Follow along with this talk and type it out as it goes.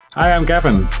Hi, I'm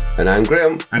Gavin. And I'm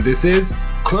Graham. And this is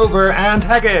Clover and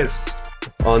Haggis.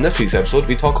 On this week's episode,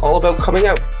 we talk all about coming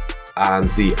out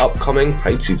and the upcoming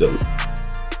Pride season.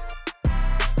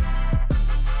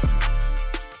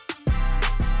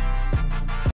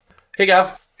 Hey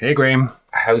Gav. Hey Graham.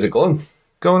 How's it going?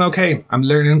 Going okay. I'm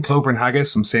learning Clover and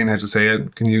Haggis. I'm saying how to say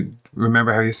it. Can you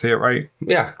remember how you say it right?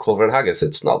 Yeah, Clover and Haggis.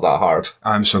 It's not that hard.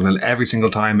 I'm struggling every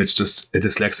single time. It's just a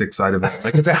dyslexic side of it.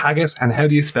 Like, is it haggis? And how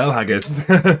do you spell haggis?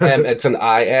 It's an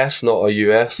I-S, not a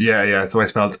U-S. Yeah. So I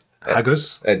spelled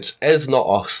haggis. It's is, not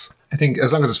us. I think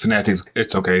as long as it's phonetic,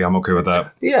 it's okay. I'm okay with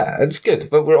that. Yeah, it's good.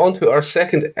 But we're on to our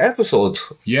second episode.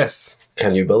 Yes.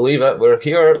 Can you believe it? We're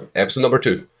here, episode number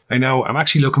 2. I know. I'm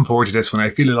actually looking forward to this one. I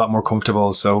feel a lot more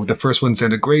comfortable. So the first one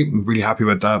sounded great. I'm really happy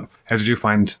with that. How did you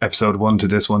find episode 1 to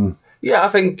this one? Yeah, I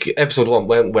think episode 1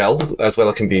 went well as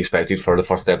can be expected for the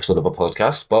first episode of a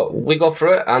podcast. But we got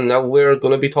through it, and now we're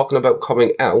going to be talking about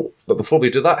coming out. But before we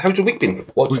do that, how's your week been?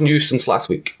 What's new since last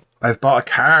week? I've bought a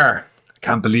car.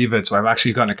 Can't believe it. So I've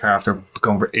actually gotten a car after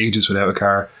going for ages without a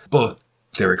car. But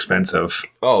they're expensive.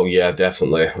 Oh, yeah,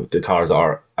 definitely. The cars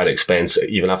are an expense.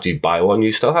 Even after you buy one,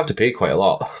 you still have to pay quite a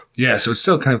lot. Yeah, so it's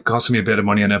still kind of costing me a bit of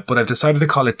money on it. But I've decided to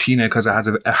call it Tina because it has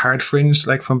a hard fringe,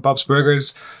 like from Bob's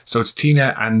Burgers. So it's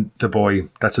Tina and the Boy.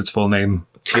 That's its full name.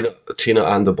 Tina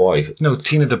and the Boy. No,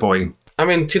 Tina the Boy. I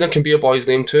mean, Tina can be a boy's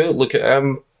name too. Look at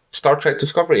Star Trek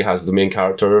Discovery has the main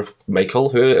character, Michael,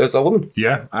 who is a woman.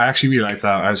 Yeah, I actually really like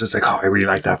that. I was just like, I really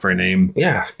like that for a name.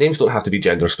 Yeah, names don't have to be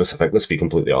gender specific, let's be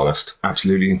completely honest.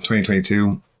 Absolutely.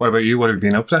 2022. What about you? What have you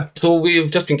been up to? So we've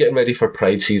just been getting ready for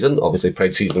Pride season. Obviously,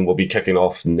 Pride season will be kicking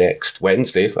off next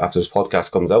Wednesday after this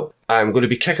podcast comes out. I'm going to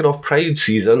be kicking off Pride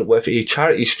season with a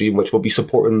charity stream which will be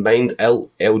supporting Mind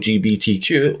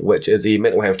LGBTQ, which is a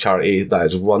mental health charity that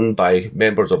is run by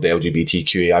members of the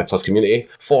LGBTQAI+ community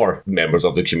for members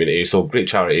of the community. So great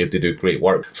charity, they do great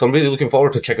work. So I'm really looking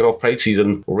forward to kicking off Pride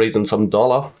season, raising some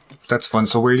dollar. That's fun.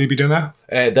 So where will you be doing that?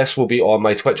 This will be on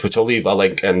my Twitch, which I'll leave a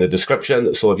link in the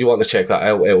description. So if you want to check that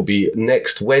out, it'll be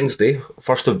next Wednesday,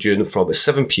 1st of June from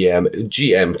 7 p.m.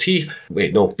 GMT.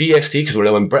 Wait, no, BST, because we're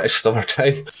now in British Summer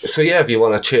Time. So yeah, if you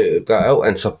want to check that out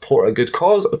and support a good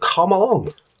cause, come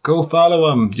along. Go follow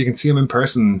him. You can see him in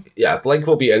person. Yeah, the link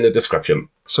will be in the description.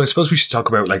 So I suppose we should talk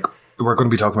about, we're going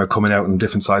to be talking about coming out and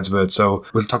different sides of it. So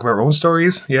we'll talk about our own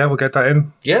stories. Yeah, we'll get that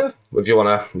in. Yeah, if you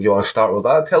wanna start with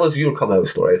that, tell us your coming out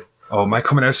story. Oh, my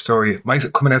coming out story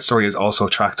is also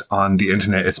tracked on the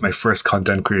internet. It's my first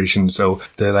content creation. So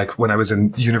when I was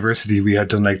in university, we had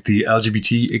done the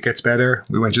LGBT It Gets Better.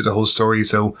 We went through the whole story.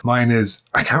 So mine is,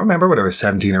 I can't remember whether I was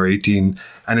 17 or 18.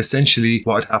 And essentially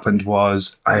what had happened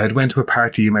was I had went to a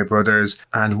party, my brother's,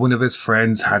 and one of his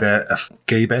friends had a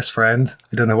gay best friend.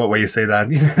 I don't know what way you say that.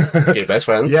 Gay best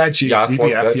friend? Yeah,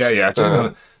 GBF.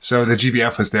 Yeah. So the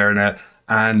GBF was there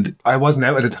and I wasn't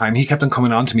out at the time. He kept on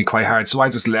coming on to me quite hard. So I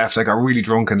just left. I got really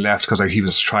drunk and left because he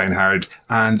was trying hard.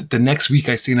 And the next week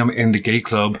I seen him in the gay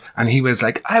club and he was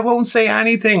like, I won't say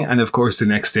anything. And of course, the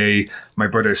next day, my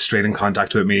brother's straight in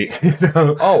contact with me.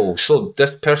 Oh, so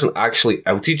this person actually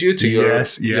outed you to your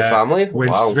family?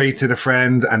 Went straight to the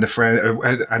friend and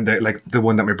the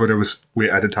one that my brother was with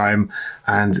at the time.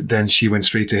 And then she went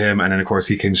straight to him. And then, of course,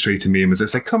 he came straight to me and was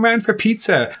just like, come round for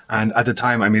pizza. And at the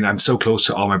time, I mean, I'm so close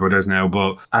to all my brothers now,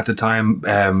 but at the time,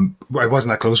 I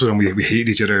wasn't that close with them. We hated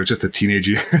each other just at teenage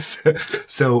years.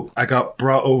 So I got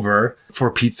brought over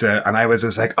for pizza and I was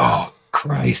just like, oh,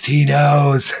 Christ, he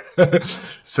knows.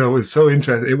 So it was so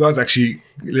interesting. It was actually,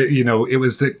 it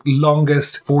was the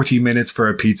longest 40 minutes for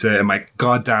a pizza in my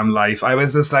goddamn life. I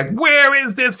was just like, where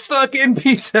is this fucking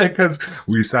pizza? Because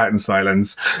we sat in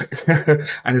silence.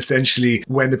 And essentially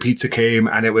when the pizza came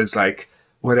and it was like,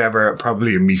 whatever,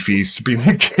 probably a me feast being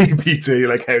a gay pizza. You're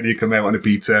like, how do you come out on a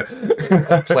pizza?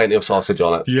 Plenty of sausage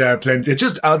on it. Yeah, plenty.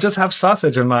 I'll just have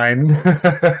sausage on mine.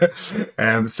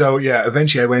 So yeah,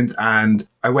 eventually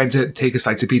I went to take a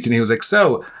slice of pizza and he was like,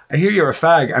 so I hear you're a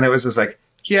fag. And I was just like,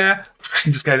 yeah,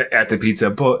 just kind of ate the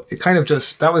pizza. But it kind of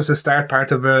that was the start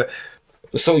part of it.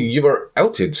 So you were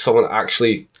outed. Someone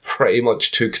actually pretty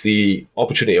much took the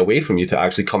opportunity away from you to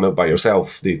actually come out by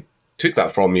yourself. They took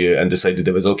that from you and decided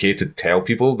it was okay to tell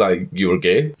people that you were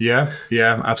gay. Yeah,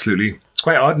 absolutely. It's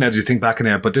quite odd now as you think back in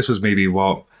it, but this was maybe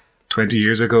 20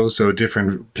 years ago, so a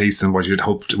different place than what you'd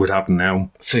hoped would happen now.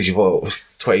 So it was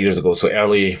 20 years ago, so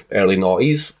early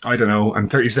noughties. I don't know. I'm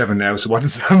 37 now, so what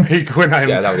does that make when I'm...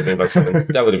 Yeah, that would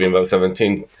have been about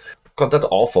 17. God, that's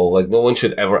awful. No one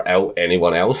should ever out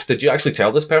anyone else. Did you actually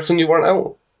tell this person you weren't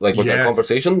out? Was that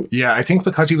conversation? Yeah, I think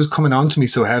because he was coming on to me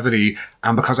so heavily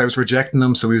and because I was rejecting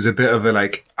him, so he was a bit of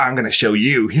a I'm going to show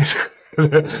you.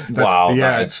 Wow,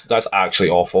 yeah. that's actually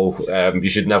awful. You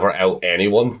should never out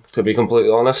anyone, to be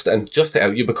completely honest. And just to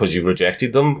out you because you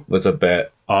rejected them was a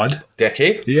bit Odd.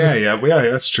 dicky. Yeah,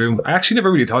 that's true. I actually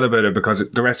never really thought about it because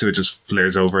the rest of it just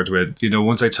flares over to it. You know,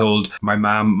 once I told my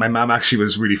mom actually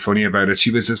was really funny about it.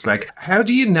 She was just like, how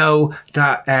do you know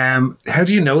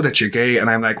that you're gay? And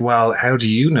I'm like, well, how do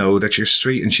you know that you're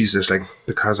straight? And she's just like,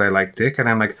 because I like dick. And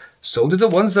I'm like, so do the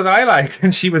ones that I like.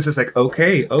 And she was just like,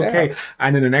 okay. Yeah.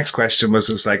 And then the next question was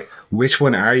just like, which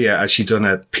one are you? As she done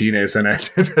a penis and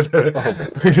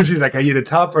she's like, are you the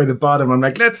top or the bottom? I'm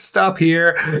like, let's stop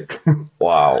here.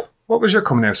 Wow. What was your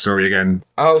coming out story again?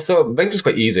 Oh, so mine's just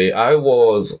quite easy. I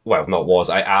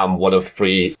am one of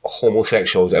 3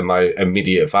 homosexuals in my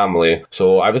immediate family.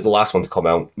 So I was the last one to come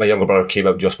out. My younger brother came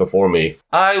out just before me.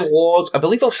 I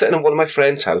believe I was sitting in one of my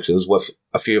friends' houses with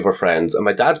a few of her friends, and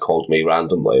my dad called me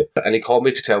randomly. And he called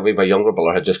me to tell me my younger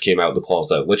brother had just came out of the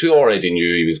closet, which we already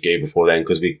knew he was gay before then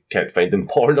because we kept finding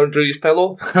porn under his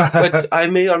pillow, which I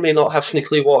may or may not have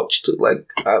sneakily watched. Like,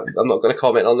 I'm not going to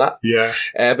comment on that. Yeah.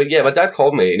 But yeah, my dad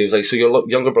called me and he was like, so your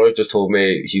younger brother just told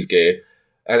me he's gay.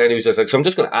 And then he was just like, so I'm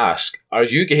just going to ask, are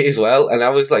you gay as well? And I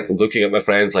was like looking at my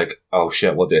friends like, oh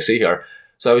shit, what do I see here?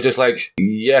 So I was just like,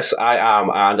 yes, I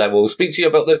am, and I will speak to you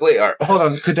about this later. Hold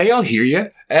on, could they all hear you?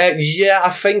 Yeah,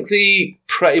 I think they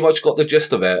pretty much got the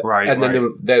gist of it. Right. And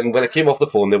then when I came off the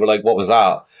phone, they were like, what was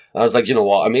that? And I was like, you know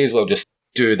what, I may as well just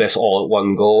do this all at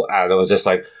one go. And I was just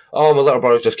like, oh, my little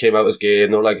brother just came out as gay.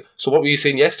 And they were like, so what were you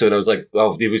saying yes to? And I was like,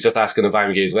 well, he was just asking if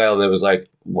I'm gay as well. And it was like,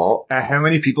 what? How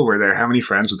many people were there? How many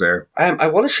friends were there? I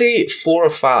want to say 4 or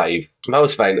 5. That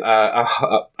was fine.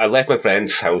 I left my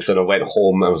friend's house and I went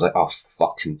home. I was like, oh,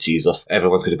 fucking Jesus.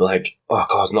 Everyone's going to be like, oh,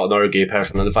 God, not another gay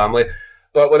person in the family.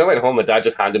 But when I went home, my dad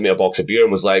just handed me a box of beer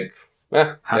and was like,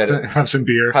 have some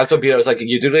beer. Have some beer. I was like,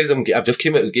 you do realize I've just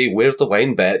came out as gay. Where's the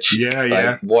wine, bitch?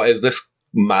 Yeah. What is this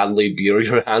manly beer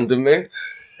you're handing me?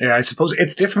 Yeah, I suppose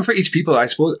it's different for each people. I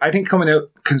think coming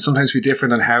out can sometimes be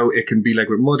different on how it can be like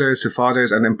with mothers to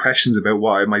fathers and impressions about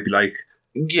what it might be like.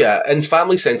 Yeah, in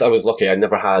family sense, I was lucky. I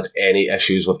never had any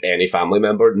issues with any family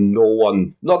member. No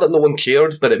one, not that no one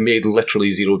cared, but it made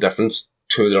literally zero difference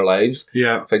to their lives.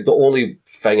 Yeah. I think the only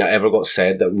thing I ever got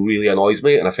said that really annoys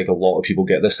me, and I think a lot of people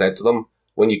get this said to them,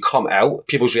 when you come out,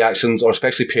 people's reactions, or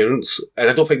especially parents, and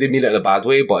I don't think they mean it in a bad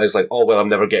way, but it's like, oh, well, I'm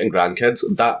never getting grandkids.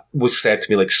 That was said to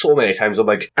me like so many times. I'm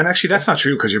like... And actually, that's not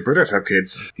true because your brothers have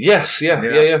kids. Yes,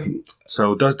 yeah.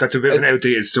 So that's a bit of an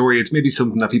outdated story. It's maybe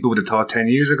something that people would have thought 10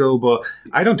 years ago, but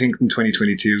I don't think in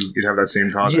 2022 you'd have that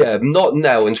same thought. Yeah, not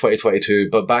now in 2022,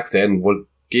 but back then, were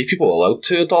gay people allowed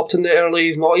to adopt in the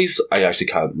early 90s? I actually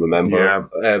can't remember.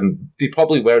 Yeah. They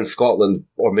probably were in Scotland,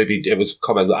 or maybe it was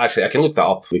coming. Actually, I can look that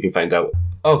up. We can find out.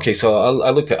 Okay, so I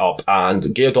looked it up,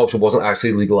 and gay adoption wasn't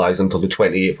actually legalised until the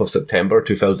 28th of September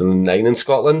 2009 in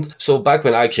Scotland. So back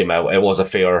when I came out, it was a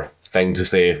fair thing to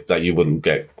say that you wouldn't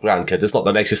get grandkids. It's not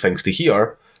the nicest things to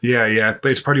hear. Yeah, but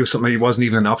it's probably something that wasn't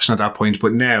even an option at that point.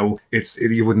 But now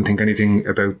you wouldn't think anything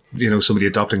about somebody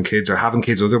adopting kids or having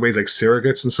kids other ways like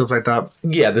surrogates and stuff like that.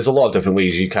 Yeah, there's a lot of different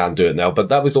ways you can do it now. But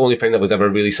that was the only thing that was ever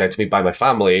really said to me by my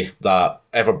family that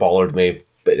ever bothered me.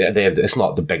 But at the end, it's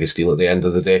not the biggest deal at the end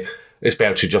of the day. It's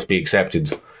better to just be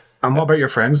accepted. And what about your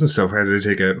friends and stuff? How did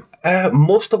they take it?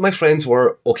 Most of my friends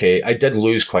were okay. I did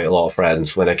lose quite a lot of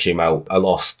friends when I came out. I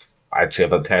lost, I'd say,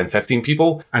 about 10, 15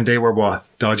 people. And they were what?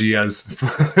 Dodgy as...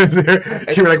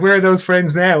 You were like, where are those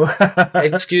friends now?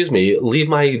 Excuse me, leave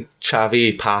my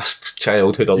chavvy past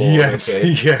childhood alone. Yes, okay?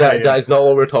 yeah. That is not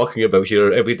what we're talking about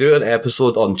here. If we do an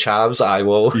episode on chavs, I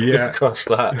will discuss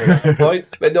that at that point.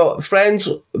 But no, friends,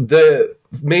 the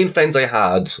main friends I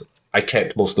had... I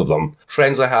kept most of them.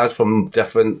 Friends I had from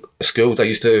different schools,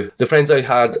 the friends I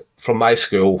had from my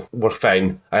school were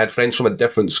fine. I had friends from a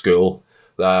different school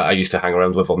that I used to hang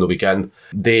around with on the weekend.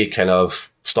 They kind of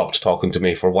stopped talking to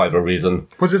me for whatever reason.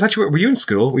 Was it that were you in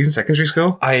school? Were you in secondary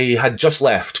school? I had just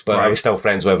left, but I was still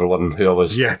friends with everyone who I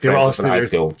was. Yeah, they were all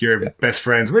still your best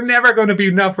friends. We're never going to be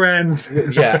enough friends.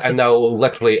 Yeah, and now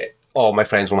literally all my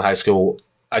friends from high school,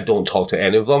 I don't talk to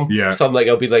any of them. Yeah. So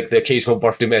I'll be like the occasional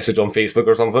birthday message on Facebook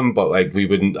or something, but like we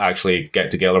wouldn't actually get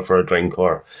together for a drink,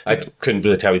 or I couldn't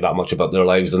really tell you that much about their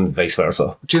lives and vice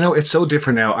versa. Do you know, it's so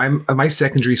different now. I'm at my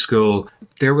secondary school,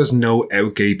 there was no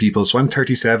out gay people. So I'm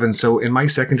 37. So in my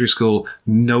secondary school,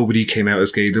 nobody came out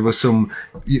as gay. There was some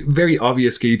very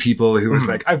obvious gay people who was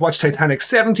like, I've watched Titanic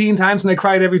 17 times and I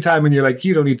cried every time. And you're like,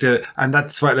 you don't need to. And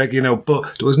that's why, like,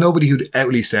 but there was nobody who'd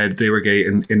outly said they were gay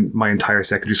in my entire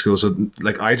secondary school. So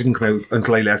like, I didn't come out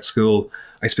until I left school.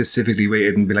 I specifically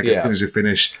waited and be like, as soon as I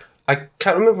finish. I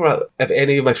can't remember if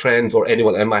any of my friends or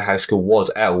anyone in my high school was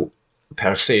out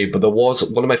per se, but there was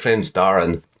one of my friends,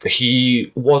 Darren.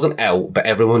 He wasn't out, but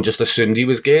everyone just assumed he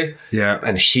was gay. Yeah.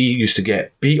 And he used to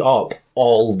get beat up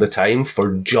all the time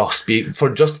for just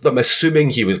them assuming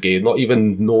he was gay, not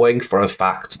even knowing for a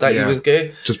fact that he was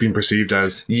gay. Just being perceived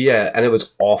as. Yeah, and it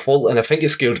was awful. And I think it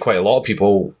scared quite a lot of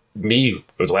people, me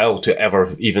as well, to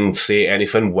ever even say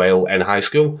anything while in high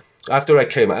school. After I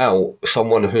came out,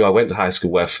 someone who I went to high school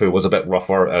with, who was a bit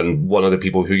rougher and one of the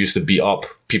people who used to beat up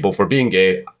people for being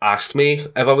gay, asked me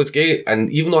if I was gay. And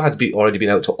even though I had already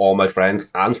been out to all my friends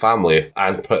and family,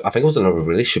 and I think I was in a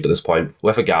relationship at this point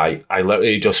with a guy, I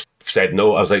literally just said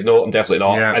no. I was like, no, I'm definitely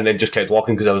not. Yeah. And then just kept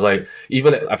walking because I was like,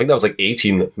 I think that was like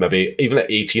 18 maybe. Even at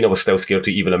 18, I was still scared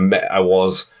to even admit I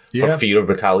was for fear of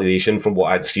retaliation from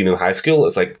what I'd seen in high school.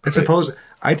 It's like,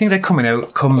 I think that coming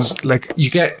out comes, like, you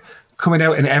get coming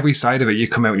out in every side of it. You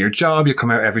come out in your job, you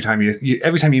come out every time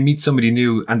you meet somebody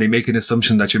new and they make an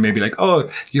assumption that you're maybe like, oh,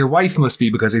 your wife must be,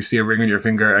 because they see a ring on your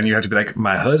finger, and you have to be like,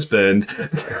 my husband.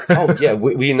 Oh yeah,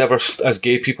 we never, as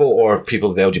gay people or people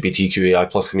of the LGBTQAI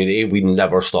plus community, we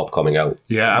never stop coming out.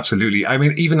 Yeah, absolutely. I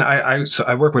mean, even I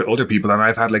work with older people, and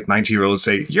I've had like 90-year-olds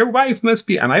say, your wife must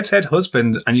be, and I've said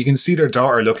husband, and you can see their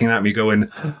daughter looking at me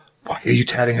going, why are you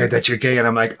telling her that you're gay? And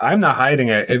I'm like, I'm not hiding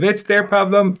it. If it's their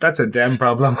problem, that's a them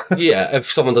problem. Yeah, if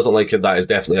someone doesn't like it, that is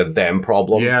definitely a them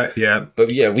problem. Yeah.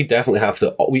 But yeah, we definitely have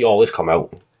to, we always come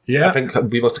out. Yeah. I think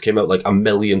we must have came out like a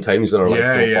million times in our life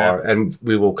so far, and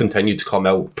we will continue to come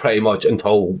out pretty much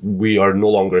until we are no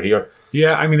longer here.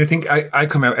 Yeah, I mean, I think I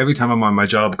come out every time I'm on my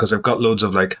job, because I've got loads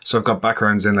of so I've got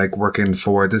backgrounds in like working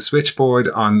for the switchboard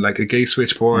on like a gay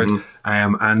switchboard,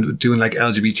 and doing like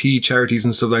LGBT charities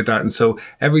and stuff like that. And so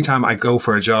every time I go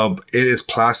for a job, it is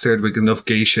plastered with enough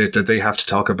gay shit that they have to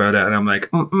talk about it. And I'm like,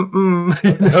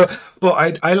 you know?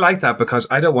 But I like that, because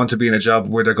I don't want to be in a job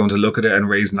where they're going to look at it and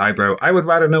raise an eyebrow. I would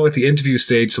rather know at the interview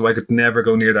stage, so I could never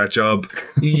go near that job.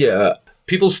 Yeah.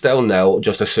 People still now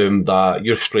just assume that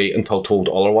you're straight until told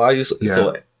otherwise. Yeah.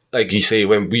 So, like you say,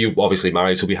 when we obviously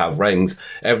married, so we have rings.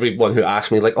 Everyone who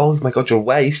asks me, like, oh my God, your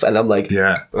wife? And I'm like,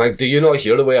 do you not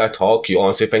hear the way I talk? You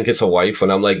honestly think it's a wife? And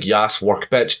I'm like, yes, work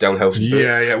bitch, downhouse boots.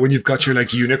 Yeah. When you've got your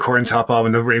like unicorn top on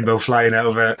and the rainbow flying out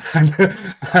of it,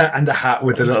 and the hat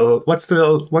with the little, what's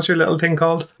your little thing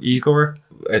called? Igor?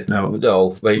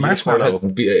 No, Marshmallow.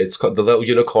 It's called, the little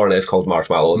unicorn is called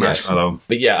Marshmallow. Marshmallow. Yes.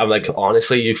 But yeah, I'm like,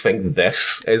 honestly, you think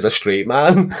this is a straight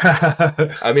man?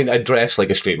 I mean, I dress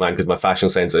like a straight man because my fashion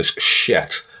sense is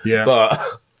shit. Yeah. But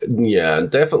yeah,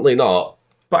 definitely not.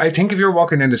 But I think if you're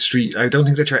walking in the street, I don't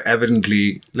think that you're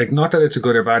evidently, like, not that it's a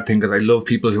good or bad thing, because I love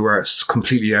people who are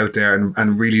completely out there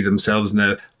and really themselves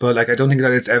now. But like, I don't think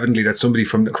that it's evidently that somebody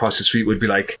from across the street would be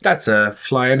like, that's a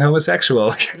flying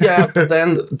homosexual. Yeah, but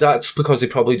then that's because they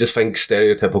probably just think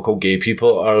stereotypical gay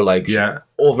people are like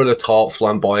over the top,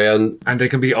 flamboyant. And they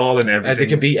can be all in everything. And they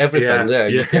can be everything,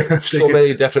 yeah. So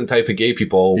many different type of gay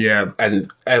people. Yeah.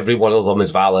 And every one of them is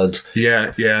valid.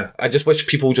 Yeah. I just wish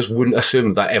people just wouldn't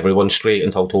assume that everyone's straight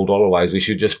until told otherwise. We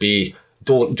should just be,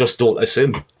 don't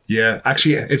assume. Yeah,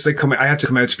 actually, it's like I have to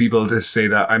come out to people to say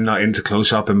that I'm not into clothes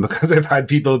shopping, because I've had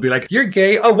people be like, you're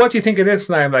gay? Oh, what do you think of this?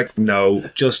 And I'm like, no,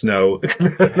 just no.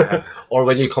 Yeah. Or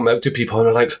when you come out to people and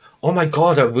they're like, oh my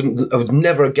God, I would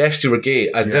never have guessed you were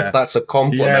gay, as if that's a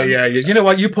compliment. Yeah. You know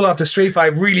what? You pull off the straight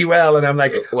vibe really well. And I'm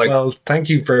like, well, thank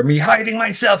you for me hiding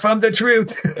myself from the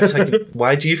truth. It's like,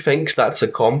 why do you think that's a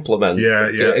compliment? Yeah.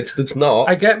 It's not.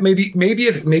 I get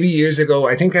maybe years ago,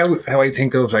 I think how I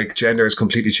think of like gender has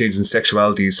completely changed in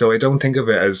sexuality. So I don't think of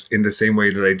it as in the same way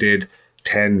that I did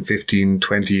 10, 15,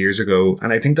 20 years ago.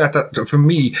 And I think that for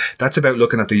me, that's about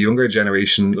looking at the younger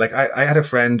generation. Like I had a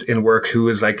friend in work who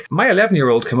was like, my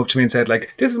 11-year-old came up to me and said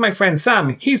like, this is my friend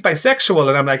Sam, he's bisexual.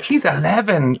 And I'm like, he's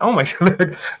 11. Oh my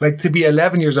God. Like to be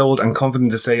 11 years old and confident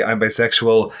to say I'm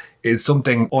bisexual is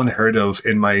something unheard of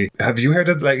in my... Have you heard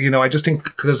of, like, you know, I just think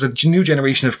because a new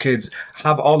generation of kids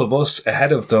have all of us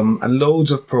ahead of them and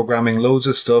loads of programming, loads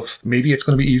of stuff. Maybe it's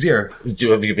going to be easier.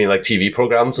 Do you mean like TV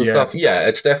programs and stuff? Yeah,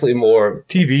 it's definitely more...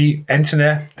 TV,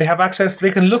 internet, they have access,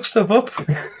 they can look stuff up.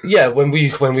 Yeah, when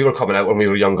we were coming out, when we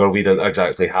were younger, we didn't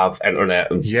exactly have internet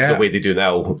the way they do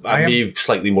now. And me,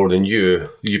 slightly more than you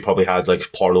probably had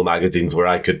like porno magazines where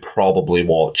I could probably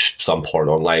watch some porn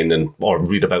online or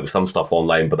read about some stuff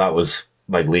online, but that was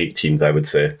my late teens, I would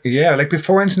say. Yeah, like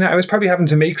before internet, I was probably having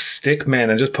to make stick men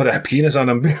and just put a penis on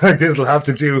them. Like this will have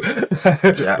to do.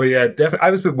 Yeah. But yeah, definitely,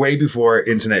 I was way before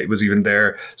internet was even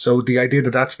there. So the idea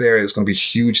that that's there is going to be a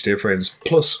huge difference.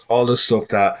 Plus all the stuff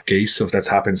gay stuff that's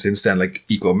happened since then, like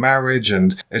equal marriage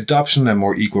and adoption and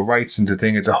more equal rights and the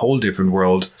thing. It's a whole different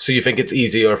world. So you think it's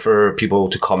easier for people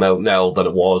to come out now than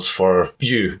it was for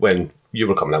you when you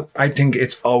were coming out? I think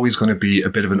it's always going to be a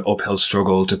bit of an uphill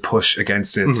struggle to push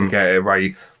against it to get it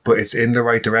right, but it's in the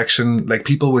right direction. Like,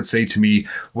 people would say to me,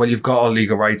 well, you've got all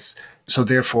legal rights, so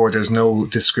therefore there's no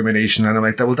discrimination. And I'm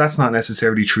like, well, that's not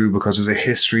necessarily true, because there's a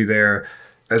history there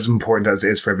as important as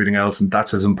it is for everything else, and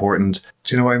that's as important.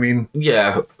 Do you know what I mean?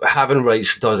 Yeah, having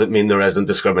rights doesn't mean there isn't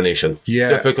discrimination. Yeah.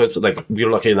 Just because, like, we're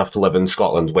lucky enough to live in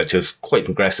Scotland, which is quite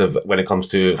progressive when it comes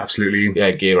to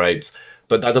Absolutely. gay rights.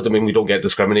 But that doesn't mean we don't get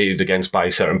discriminated against by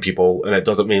certain people, and it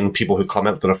doesn't mean people who come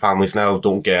out to their families now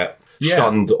don't get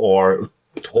shunned or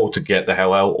told to get the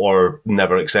hell out or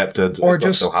never accepted. Or it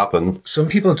does just still happen. Some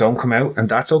people don't come out, and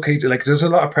that's okay. Like, there's a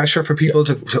lot of pressure for people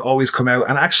to always come out,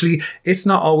 and actually it's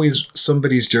not always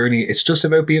somebody's journey. It's just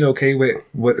about being okay with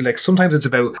like, sometimes it's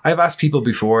about, I've asked people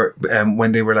before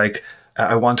when they were like,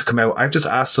 I want to come out, I've just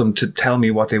asked them to tell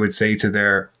me what they would say to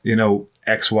their,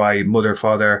 XY mother,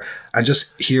 father, and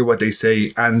just hear what they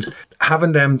say, and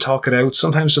having them talk it out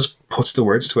sometimes just puts the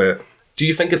words to it. Do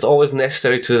you think it's always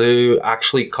necessary to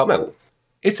actually come out?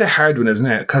 It's a hard one, isn't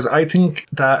it? Because I think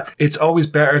that it's always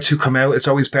better to come out. It's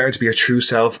always better to be your true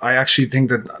self. I actually think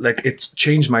that, like, it's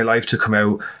changed my life to come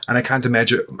out, and I can't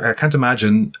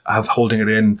imagine holding it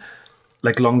in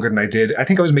like longer than I did. I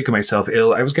think I was making myself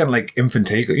ill. I was getting like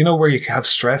impetigo, where you have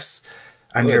stress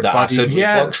and your body,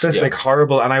 that's like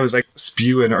horrible. And I was like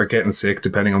spewing or getting sick,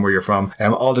 depending on where you're from,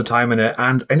 all the time in it.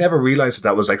 And I never realized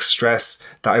that was like stress,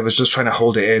 that I was just trying to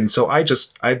hold it in. So I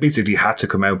basically had to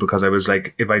come out, because I was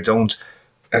like, if I don't,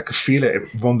 I could feel it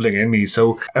rumbling in me.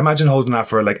 So imagine holding that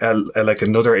for like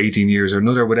another 18 years or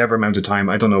another whatever amount of time.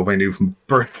 I don't know if I knew from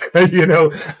birth. I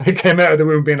came out of the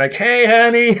womb being like, "Hey,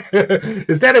 honey,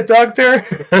 is that a doctor?"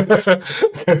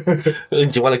 Do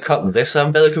you want to cut this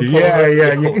umbilical cord?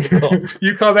 Yeah.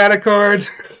 You call that a cord?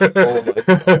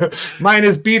 Mine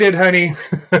is beaded, honey.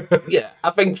 Yeah,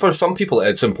 I think for some people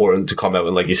it's important to come out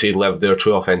and, like you say, live their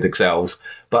true authentic selves.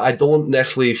 But I don't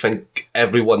necessarily think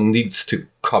everyone needs to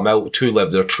come out to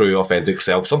live their true authentic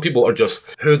self. Some people are just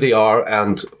who they are,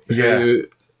 and who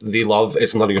they love.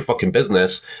 It's none of your fucking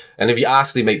business. And if you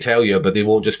ask, they might tell you, but they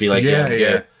won't just be like,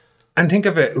 yeah. And think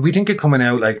of it, we think it coming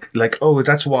out like, oh,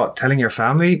 that's what, telling your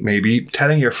family, maybe,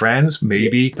 telling your friends,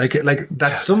 maybe, like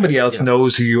that somebody else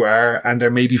knows who you are, and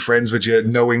they're maybe friends with you,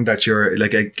 knowing that you're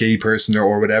like a gay person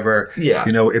or whatever. Yeah.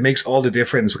 It makes all the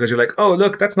difference, because you're like, oh,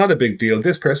 look, that's not a big deal.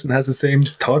 This person has the same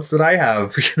thoughts that I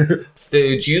have.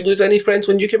 Did you lose any friends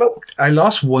when you came out? I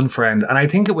lost one friend, and I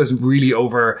think it was really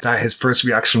over that his first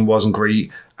reaction wasn't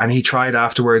great, and he tried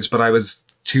afterwards, but I was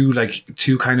too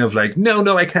kind of like,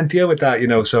 no, I can't deal with that,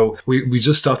 so we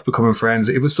just stopped becoming friends.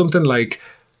 It was something like,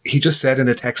 he just said in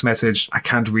a text message, I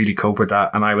can't really cope with that,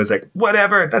 and I was like,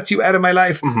 whatever, that's you out of my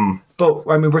life. But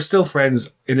I mean, we're still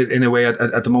friends in a way at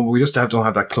the moment. We just don't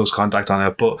have that close contact on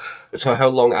it. But so how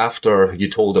long after you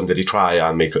told him did he try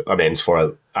and make amends for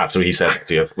it? After he said it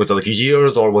to you, was it like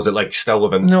years, or was it like still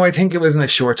within? No, I think it was in a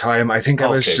short time. I think I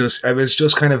was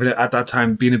just kind of at that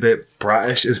time being a bit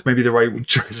bratish is maybe the right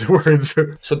choice of words.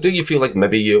 So do you feel like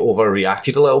maybe you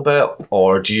overreacted a little bit,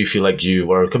 or do you feel like you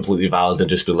were completely valid and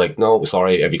just be like, no,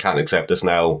 sorry, if you can't accept this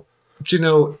now?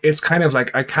 It's kind of like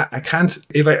I can't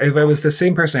if I was the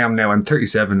same person I am now, I'm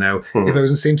 37 now, if I was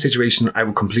in the same situation, I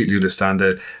would completely understand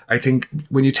it. I think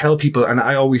when you tell people, and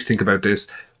I always think about this,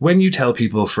 when you tell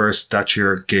people first that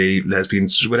you're gay, lesbian,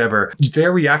 whatever,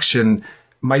 their reaction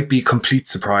might be complete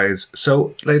surprise.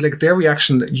 So like their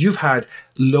reaction, you've had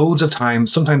loads of time,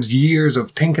 sometimes years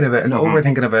of thinking of it and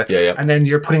overthinking of it. And then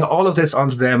you're putting all of this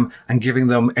onto them and giving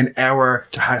them an hour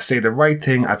to say the right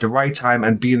thing at the right time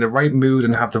and be in the right mood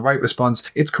and have the right response.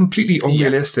 It's completely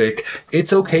unrealistic.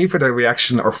 It's okay for their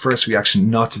reaction or first reaction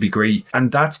not to be great.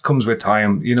 And that comes with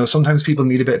time. Sometimes people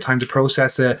need a bit of time to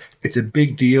process it. It's a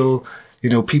big deal.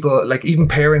 People, like even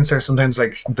parents, are sometimes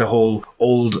like the whole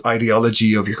old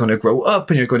ideology of you're going to grow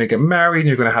up and you're going to get married and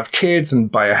you're going to have kids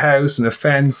and buy a house and a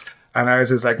fence. And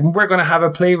ours is like, we're going to have a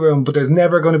playroom, but there's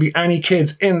never going to be any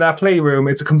kids in that playroom.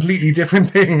 It's a completely different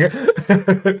thing.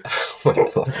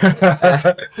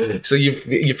 So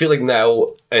you feel like now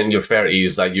in your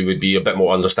 30s that you would be a bit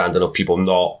more understanding of people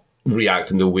not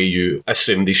reacting the way you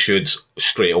assume they should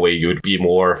straight away. You would be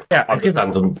more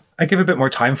understanding. I give a bit more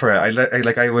time for it.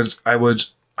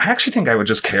 I actually think I would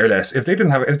just care less if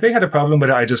they had a problem with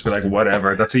it. I'd just be like,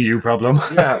 whatever, that's a you problem.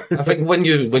 Yeah, I think when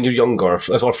you're younger,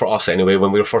 or for us anyway,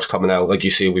 when we were first coming out, like you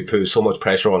say, we put so much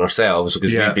pressure on ourselves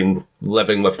because we've been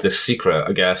living with this secret,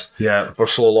 I guess, for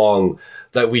so long,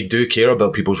 that we do care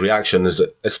about people's reactions,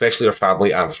 especially our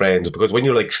family and friends. Because when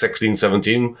you're like 16,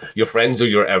 17, your friends are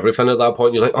your everything at that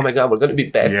point. You're like, oh my God, we're going to be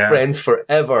best friends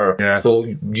forever. So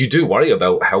you do worry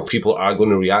about how people are going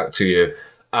to react to you.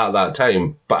 at that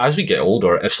time. But as we get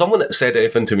older, if someone said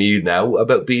anything to me now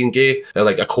about being gay,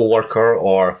 like a coworker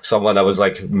or someone I was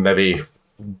like maybe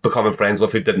becoming friends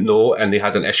with who didn't know and they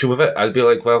had an issue with it, I'd be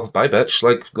like, well, bye bitch,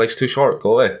 like life's too short,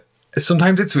 go away.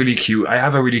 Sometimes it's really cute. I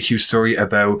have a really cute story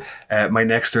about my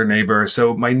next door neighbor.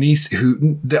 So my niece,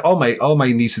 all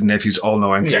my nieces and nephews all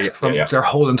know I'm gay from their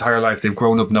whole entire life. They've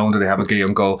grown up knowing that they have a gay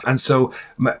uncle, and so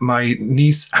my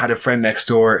niece had a friend next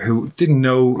door who didn't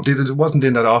know, wasn't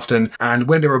in that often. And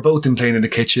when they were both in playing in the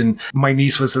kitchen, my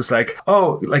niece was just like,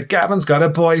 "Oh, like Gavin's got a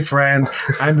boyfriend,"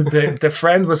 and the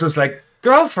friend was just like,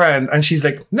 "Girlfriend," and she's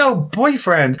like, "No,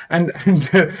 boyfriend." And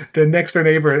the next door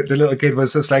neighbor, the little kid,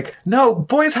 was just like, "No,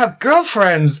 boys have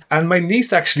girlfriends." And my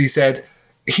niece actually said,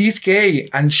 "He's gay,"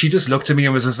 and she just looked at me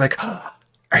and was just like,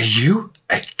 "Are you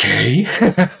a gay?"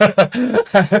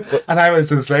 And I was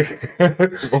just like,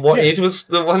 what age was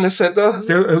the one that said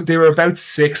that? They were about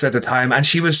 6 at the time, and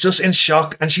she was just in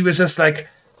shock, and she was just like,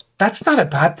 "That's not a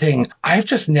bad thing. I've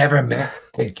just never met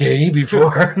a gay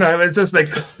before." And I was just like,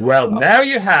 well, now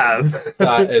you have.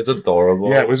 That is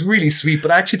adorable. Yeah, it was really sweet.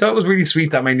 But I actually thought it was really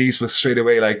sweet that my niece was straight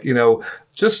away like,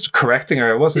 just correcting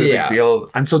her. It wasn't a big deal.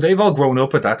 And so they've all grown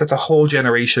up with that. That's a whole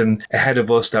generation ahead of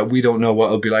us that we don't know what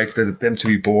it'll be like for them to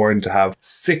be born, to have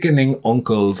sickening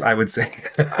uncles, I would say.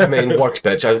 I mean, work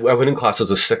bitch. I wouldn't class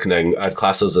as sickening. I'd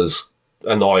class as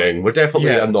annoying. We're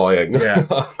definitely annoying. Yeah.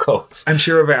 Of course. I'm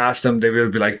sure if I asked them, they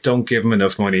would be like, "Don't give them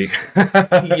enough money."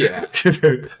 Yeah.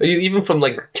 Even from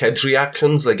like kids'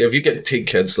 reactions, like if you take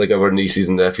kids like our nieces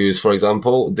and nephews, for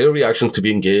example, their reactions to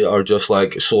being gay are just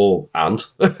like, "So, and?"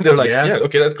 They're like, yeah,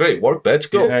 okay, that's great. Work,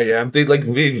 bitch, go. Yeah. They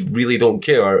we really don't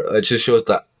care. It just shows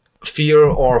that fear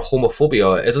or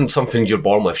homophobia isn't something you're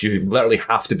born with. You literally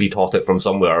have to be taught it from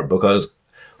somewhere, because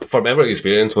from every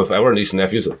experience with our nieces and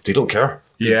nephews, they don't care.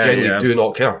 They genuinely do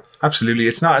not care. Absolutely.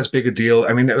 It's not as big a deal.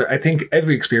 I mean, I think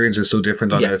every experience is so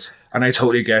different on it. And I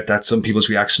totally get that some people's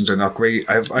reactions are not great.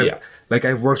 I've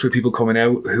worked with people coming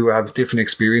out who have different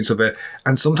experience of it.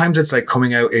 And sometimes it's like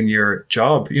coming out in your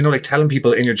job, like telling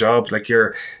people in your job, like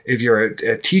if you're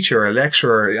a teacher, a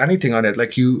lecturer, anything on it,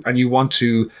 like you want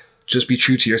to just be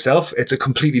true to yourself. It's a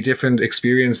completely different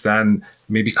experience than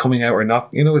maybe coming out or not.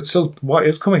 It's so, what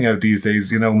is coming out these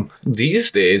days,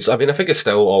 These days, I mean, I think it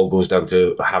still all goes down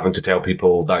to having to tell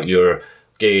people that you're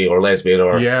gay or lesbian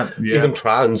or even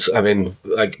trans. I mean,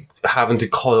 like having to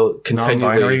continually...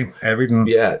 Non-binary, everything.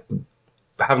 Yeah.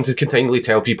 Having to continually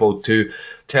tell people to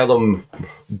tell them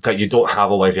that you don't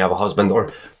have a wife, you have a husband,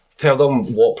 or tell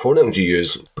them what pronouns you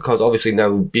use, because obviously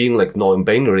now being like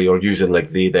non-binary or using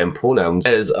like they them pronouns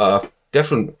is a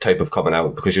different type of coming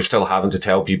out, because you're still having to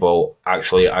tell people,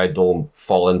 actually, I don't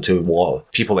fall into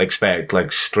what people expect,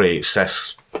 like straight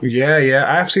cis. Yeah,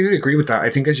 I absolutely agree with that.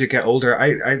 I think as you get older,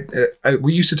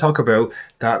 we used to talk about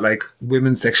that, like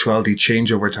women's sexuality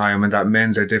change over time and that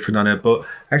men's are different on it, but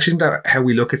actually that how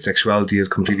we look at sexuality has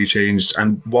completely changed,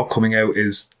 and what coming out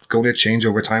is going to change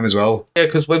over time as well. Yeah,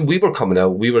 because when we were coming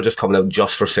out, we were just coming out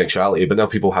just for sexuality, but now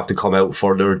people have to come out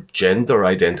for their gender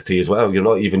identity as well. You're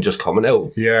not even just coming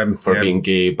out for being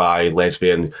gay, bi,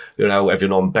 lesbian. If you're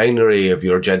non-binary, if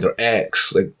you're gender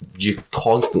X, like you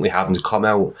constantly having to come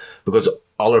out because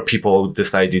other people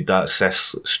decided that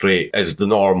cis straight is the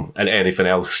norm, and anything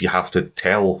else you have to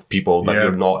tell people that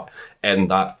you're not in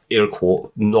that air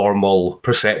quote normal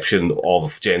perception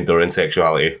of gender and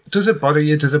sexuality. Does it bother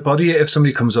you? Does it bother you if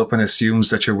somebody comes up and assumes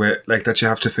that you're with, like that you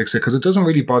have to fix it? Because it doesn't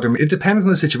really bother me. It depends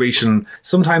on the situation.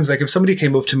 Sometimes, like if somebody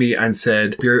came up to me and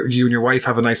said, "You and your wife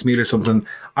have a nice meal" or something,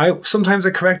 sometimes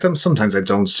I correct them, sometimes I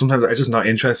don't. Sometimes I'm just not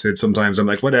interested. Sometimes I'm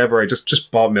like, whatever. I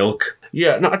just bought milk.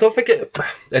 Yeah, no, I don't think it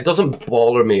doesn't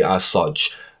bother me as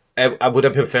such. I would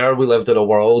have preferred we lived in a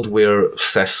world where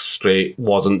cis straight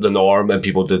wasn't the norm and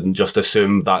people didn't just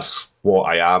assume that's what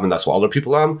I am and that's what other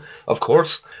people am. Of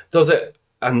course. Does it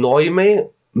annoy me?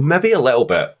 Maybe a little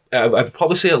bit. I'd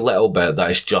probably say a little bit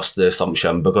that it's just the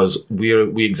assumption, because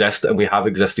we exist and we have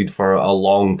existed for a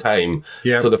long time.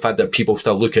 Yeah. So the fact that people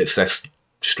still look at cis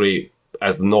straight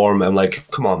as the norm, I'm like,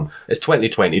 come on, it's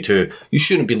 2022. You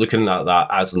shouldn't be looking at that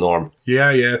as the norm.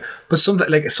 Yeah. But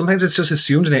sometimes it's just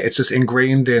assumed in it. It's just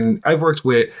ingrained in... I've worked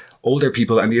with older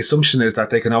people and the assumption is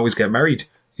that they can always get married.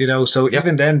 So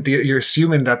even then, you're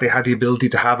assuming that they had the ability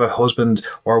to have a husband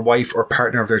or wife or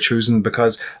partner of their choosing,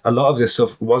 because a lot of this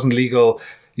stuff wasn't legal.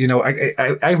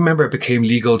 I remember it became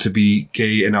legal to be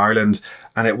gay in Ireland,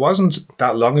 And it wasn't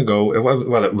that long ago.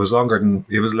 It was longer than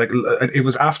it was. Like it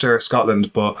was after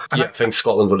Scotland, but I think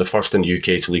Scotland were the first in the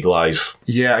UK to legalise.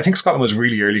 Yeah, I think Scotland was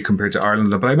really early compared to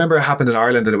Ireland. But I remember it happened in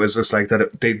Ireland, and it was just like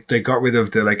that. They got rid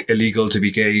of the like illegal to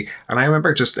be gay, and I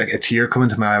remember just like a tear coming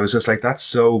to my eye. I was just like, that's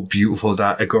so beautiful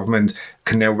that a government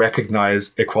can now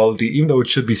recognise equality, even though it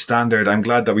should be standard. I'm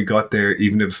glad that we got there,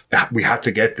 even if we had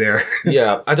to get there.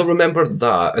 Yeah, I don't remember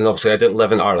that, and obviously I didn't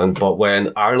live in Ireland, but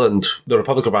when Ireland, the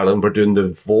Republic of Ireland, were doing the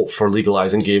vote for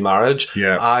legalising gay marriage,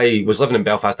 I was living in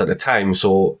Belfast at the time,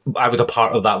 so I was a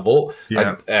part of that vote.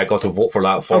 Yeah. I got to vote for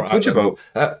that. Could you vote?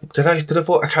 Did I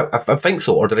vote? I think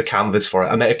so, or did I canvass for it?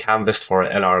 I might have canvassed for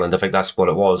it in Ireland, I think that's what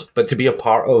it was. But to be a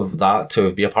part of that,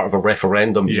 to be a part of a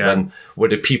referendum even, where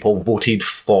the people voted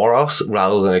for us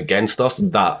rather than against us,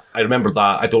 that I remember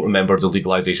that. I don't remember the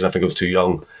legalisation, I think I was too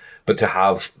young. But to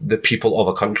have the people of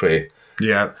a country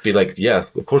be like, yeah,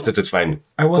 of course this is fine.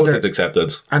 Of course it's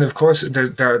accepted. And of course,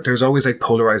 there's always like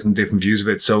polarizing different views of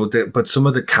it. So, but some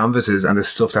of the canvases and the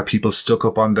stuff that people stuck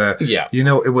up on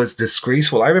it was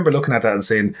disgraceful. I remember looking at that and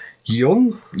saying,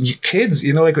 young kids,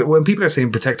 like when people are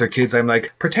saying protect their kids, I'm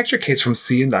like, protect your kids from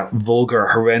seeing that vulgar,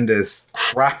 horrendous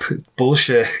crap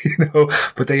bullshit,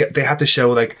 But they had to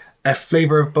show like a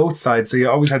flavour of both sides. So you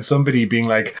always had somebody being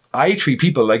like, I treat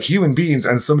people like human beings,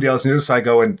 and somebody else on the other side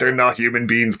going, they're not human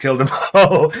beings, kill them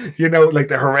all. Like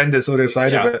the horrendous other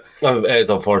side of it. Well, it is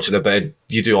unfortunate, but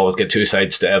you do always get two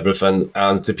sides to everything.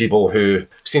 And the people who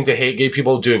seem to hate gay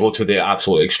people do go to the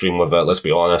absolute extreme with it, let's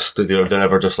be honest. They're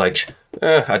never just like,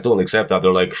 I don't accept that.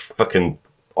 They're like fucking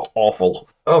awful.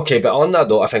 Okay, but on that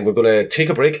note, I think we're going to take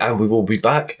a break and we will be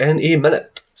back in a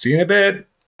minute. See you in a bit.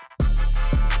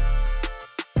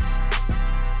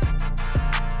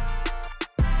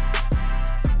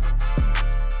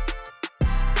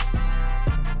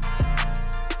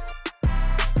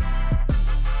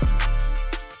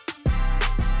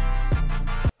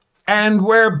 And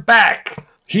we're back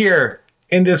here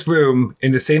in this room,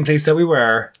 in the same place that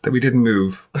we didn't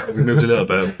move. We moved a little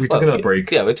bit. We took a little break.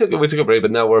 Yeah, we took a break,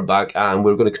 but now we're back and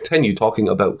we're going to continue talking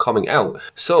about coming out.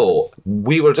 So,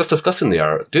 we were just discussing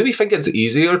there, do we think it's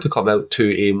easier to come out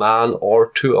to a man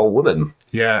or to a woman?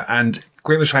 Yeah, and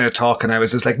Graham was trying to talk and I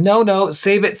was just like, no,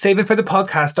 save it for the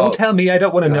podcast. Don't tell me. I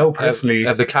don't want to know personally.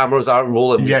 If the cameras aren't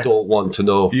rolling, we don't want to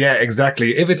know. Yeah,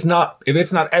 exactly. If it's not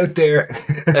out there.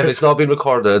 If it's not been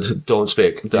recorded, don't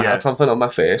speak. Do I have something on my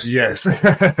face? Yes.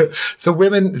 So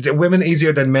women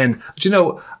easier than men.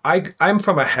 But I'm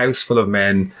from a house full of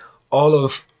men.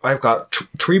 I've got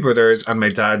three brothers and my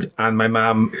dad and my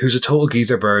mum, who's a total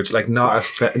geezer bird, like not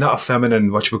a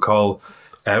feminine, what you would call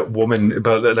woman,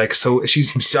 but like, so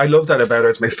I love that about her.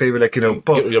 It's my favorite,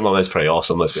 but your mum is pretty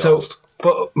awesome, let's be honest.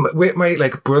 But with my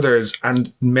brothers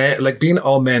and men, being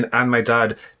all men, and my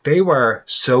dad, they were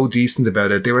so decent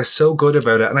about it. They were so good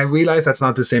about it. And I realized that's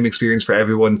not the same experience for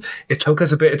everyone. It took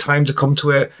us a bit of time to come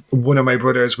to it. One of my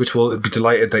brothers, which will be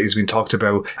delighted that he's been talked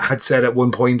about, had said at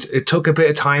one point, it took a bit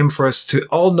of time for us to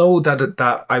all know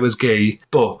that I was gay,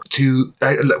 but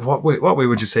what way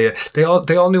would you say it? They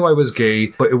all knew I was gay,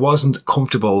 but it wasn't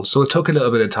comfortable. So it took a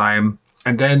little bit of time.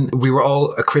 And then we were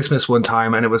all at Christmas one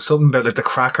time and it was something about the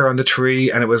cracker on the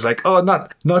tree, and it was like, oh,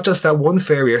 not just that one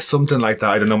fairy or something like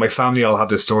that. I don't know. My family all have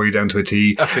this story down to a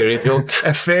T. A fairy joke.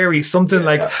 A fairy, something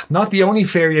like not the only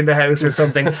fairy in the house or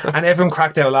something. And everyone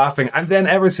cracked out laughing. And then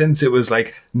ever since it was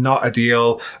like not a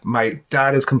deal. My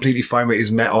dad is completely fine with it.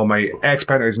 He's met all my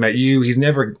ex-partners, met you. He's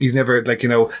never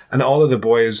and all of the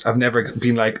boys have never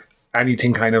been like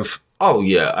anything kind of. Oh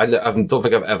yeah. I don't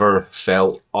think I've ever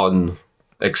felt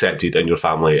accepted in your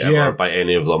family ever by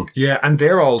any of them. Yeah, and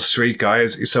they're all straight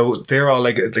guys, so they're all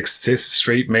like cis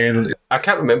straight men. I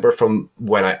can't remember from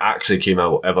when I actually came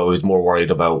out if I was more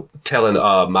worried about telling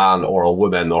a man or a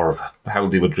woman or how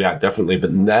they would react differently,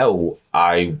 but now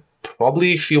I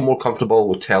probably feel more comfortable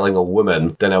with telling a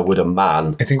woman than I would a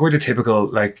man. I think we're the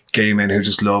typical gay men who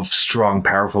just love strong,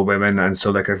 powerful women, and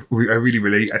so I really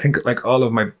relate. I think all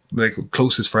of my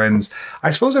closest friends,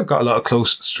 I suppose I've got a lot of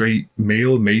close straight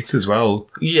male mates as well.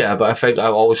 Yeah, but I think I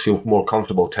always feel more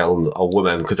comfortable telling a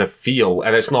woman because I feel,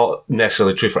 and it's not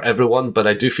necessarily true for everyone, but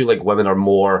I do feel like women are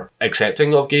more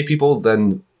accepting of gay people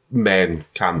than men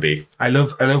can be. I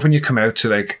love when you come out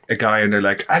to a guy and they're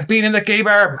like, I've been in a gay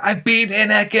bar.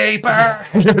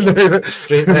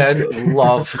 Straight men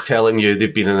love telling you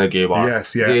they've been in a gay bar.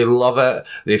 Yes, yeah. They love it.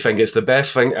 They think it's the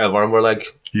best thing ever. And we're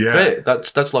like, Yeah. Great,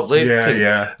 that's lovely.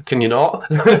 Yeah, Can you not?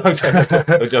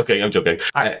 I'm joking.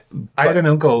 I had an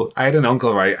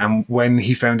uncle, right? And when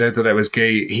he found out that I was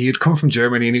gay, he had come from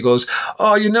Germany and he goes,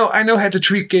 "Oh, I know how to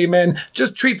treat gay men.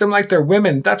 Just treat them like they're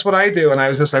women. That's what I do." And I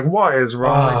was just like, "What is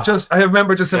wrong?" I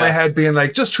remember just in my head being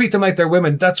like, "Just treat them like they're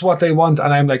women. That's what they want."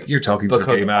 And I'm like, "You're talking to a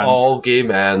gay man." All gay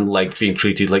men like being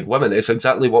treated like women. It's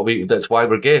exactly that's why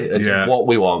we're gay. It's what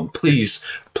we want. Please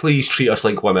treat us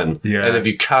like women. Yeah. And if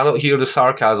you cannot hear the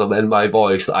sarcasm in my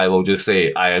voice, I will just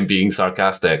say I am being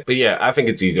sarcastic. But yeah, I think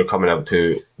it's easier coming out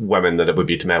to women than it would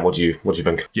be to men. What do you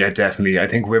think? Yeah, definitely. I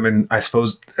think women, I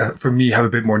suppose, for me, have a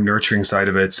bit more nurturing side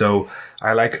of it. So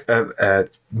I like a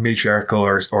matriarchal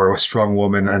or a strong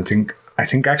woman, and I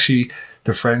think actually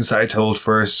the friends that I told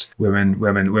first,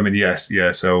 women, yes,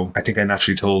 yeah. So I think I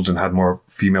naturally told and had more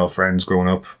female friends growing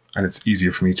up, and it's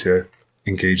easier for me to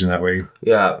engage in that way.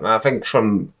 Yeah, I think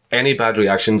from any bad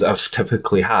reactions I've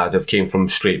typically had have came from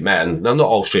straight men. Now, not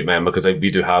all straight men, because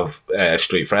we do have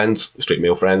straight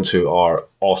male friends who are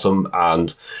awesome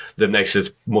and the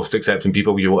nicest, most accepting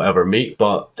people you will ever meet.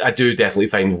 But I do definitely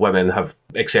find women have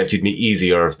accepted me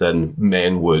easier than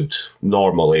men would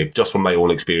normally, just from my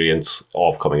own experience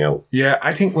of coming out. Yeah,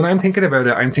 I think when I'm thinking about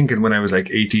it, I'm thinking when I was like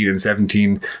 18 and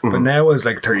 17, but now I was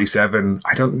like 37.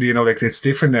 I don't, like it's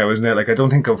different now, isn't it? Like I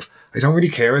don't really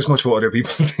care as much what other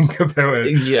people think about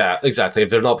it. Yeah, exactly. If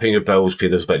they're not paying your bills, pay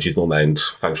those bitches no mind.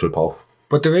 Thanks, RuPaul.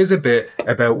 But there is a bit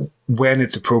about when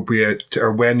it's appropriate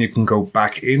or when you can go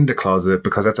back in the closet,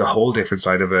 because that's a whole different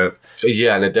side of it.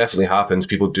 Yeah, and it definitely happens.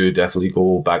 People do definitely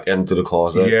go back into the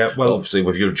closet. Yeah, well, obviously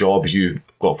with your job, you've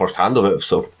got first hand of it,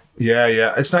 so...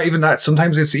 Yeah. It's not even that.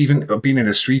 Sometimes it's even being in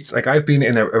the streets. Like I've been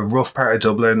in a rough part of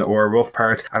Dublin or a rough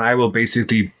part, and I will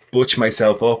basically butch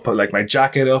myself up, put like my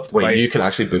jacket up. Wait, you can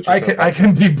actually butch yourself I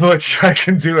can be butch. I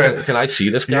can do it. Can I see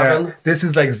this, Gavin? Yeah, this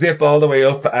is like zip all the way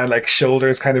up and like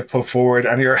shoulders kind of put forward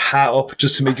and your hat up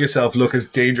just to make yourself look as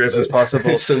dangerous as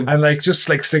possible. And like just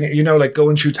like singing, like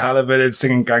going through Talavillage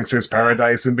singing Gangster's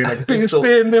Paradise and being like, "It's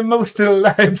been the most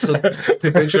alive."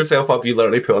 To put yourself up, you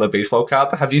literally put on a baseball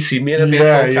cap. Have you seen me in a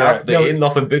baseball cap? They ain't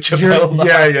nothing butchable.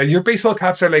 Yeah. Your baseball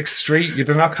caps are like straight.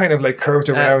 They're not kind of like curved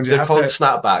around. They're called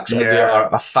snapbacks. And they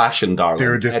are a fashion, darling.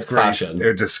 They're a disgrace. They're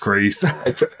a disgrace.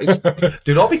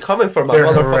 Do not be coming for my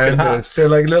motherfucking hats. They're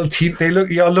like little teeth. They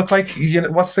look like,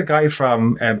 what's the guy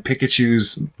from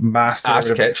Pikachu's master?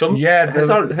 Ash Ketchum? Yeah.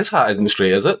 His hat isn't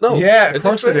straight, is it? No. Yeah, of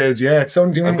course it is. Yeah. It's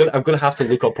I'm going to have to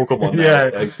look up Pokemon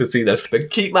now to see this. But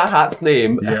keep my hat's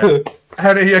name. Yeah.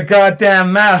 Out of your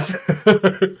goddamn mouth.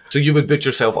 So you would butch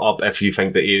yourself up if you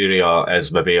think the area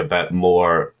is maybe a bit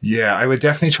more... Yeah, I would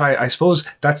definitely try. I suppose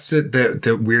that's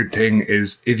the weird thing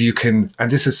is if you can,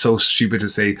 and this is so stupid to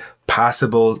say,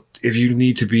 passable, if you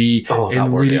need to be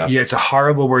it's a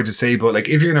horrible word to say, but like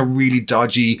if you're in a really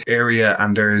dodgy area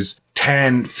and there's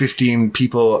 10, 15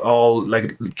 people all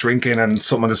like drinking and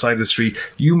something on the side of the street,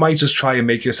 you might just try and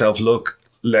make yourself look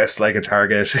less like a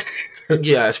target.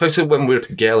 Yeah, especially when we're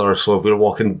together. So if we're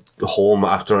walking home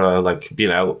after like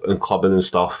being out and clubbing and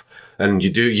stuff, and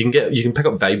you can pick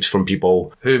up vibes from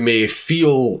people who may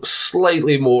feel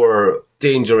slightly more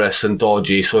dangerous and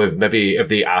dodgy. So if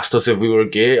they asked us if we were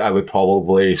gay, I would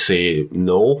probably say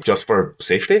no, just for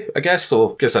safety, I guess.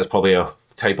 So I guess that's probably a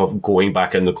type of going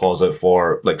back in the closet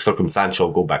for like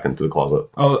circumstantial go back into the closet.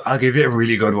 Oh, I'll give you a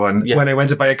really good one. Yeah. When I went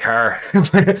to buy a car,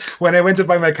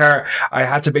 my car, I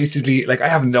had to basically I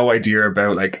have no idea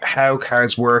about like how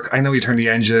cars work. I know you turn the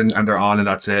engine and they're on and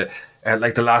that's it.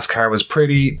 Like the last car was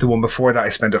pretty. The one before that I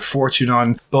spent a fortune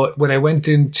on. But when I went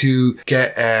in to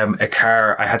get a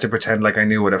car, I had to pretend like I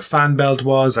knew what a fan belt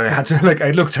was. And I had to I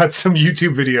looked at some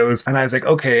YouTube videos and I was like,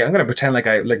 okay, I'm going to pretend like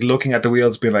I looking at the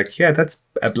wheels being like, yeah, that's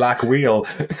a black wheel.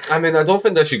 I mean, I don't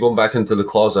think that you going back into the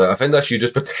closet. I think that you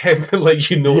just pretend like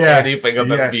you know anything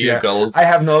about vehicles. Yeah. I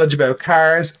have knowledge about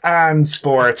cars and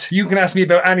sport. You can ask me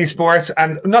about any sports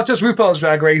and not just RuPaul's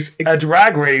Drag Race, a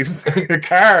drag race,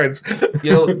 cars.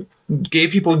 Gay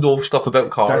people know stuff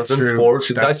about cars and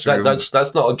sports.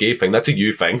 That's not a gay thing. That's a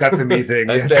you thing. That's a me thing.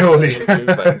 Yeah, totally.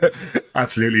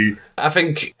 Absolutely. I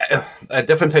think at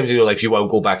different times in your life, you will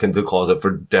go back into the closet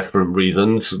for different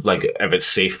reasons. Like if it's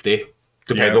safety.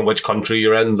 Depending on which country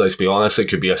you're in, let's be honest, it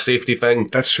could be a safety thing.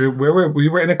 That's true. We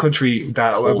were in a country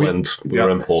that... Poland. We were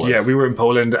in Poland. Yeah, we were in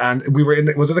Poland and we were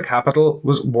in... Was it the capital?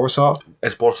 Was Warsaw?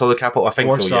 Is Warsaw the capital? I think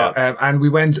Warsaw, so, yeah. And we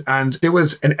went and there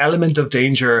was an element of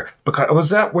danger because...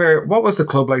 What was the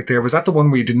club like there? Was that the one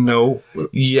we didn't know?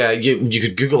 Yeah, you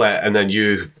could Google it and then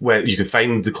you could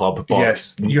find the club. But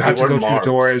yes, you had to go through the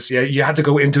doors. Yeah, you had to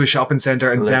go into a shopping centre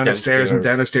and down the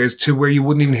stairs to where you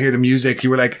wouldn't even hear the music. You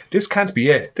were like, this can't be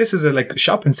it. This is a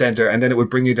shopping centre, and then it would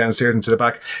bring you downstairs into the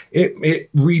back. It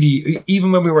really,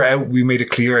 even when we were out, we made it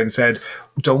clear and said,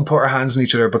 don't put our hands on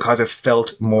each other because it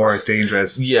felt more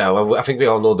dangerous. Yeah, well, I think we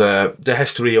all know the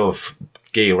history of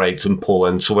gay rights in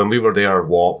Poland. So when we were there,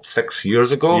 6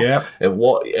 years ago, Yeah. it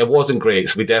wasn't great.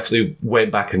 So we definitely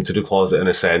went back into the closet in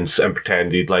a sense and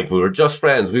pretended like we were just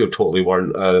friends. We totally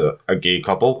weren't a gay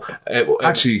couple.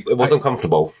 Actually, it wasn't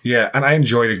comfortable. Yeah, and I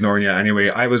enjoyed ignoring you anyway.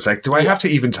 I was like, do I have to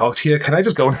even talk to you? Can I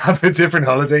just go and have a different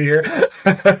holiday here?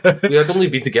 We had only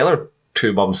been together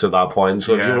 2 months at that point,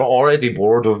 so if Yeah. you were already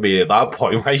bored with me at that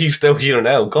point, why are you still here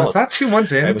now? God. Was that 2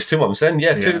 months in? It was 2 months in,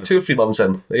 yeah, Yeah. 2 or 3 months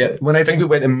in. Yeah. When I think think- we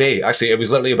went in May. Actually, it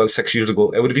was literally about 6 years ago.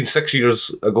 It would have been 6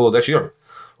 years ago this year.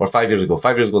 Or 5 years ago.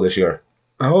 5 years ago this year.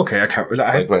 Oh, okay. I can't.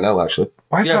 Like right now, actually.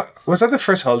 I Yeah. thought, was that the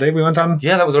first holiday we went on?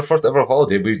 Yeah, that was our first ever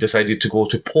holiday. We decided to go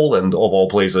to Poland, of all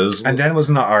places. And then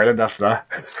wasn't that Ireland after that?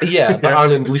 yeah, but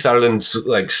Ireland, at least Ireland's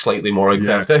like slightly more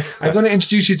accepting. I'm going to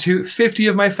introduce you to 50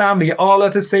 of my family all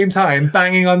at the same time,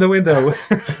 banging on the window.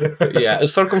 Yeah,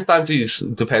 circumstances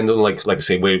depend on like I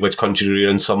say, which country you're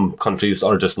in. Some countries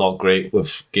are just not great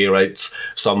with gay rights.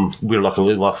 Some we're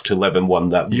luckily enough to live in one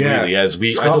that really is.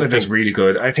 Scotland is really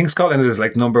good. I think Scotland is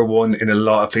like number one in a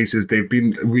lot of places. They've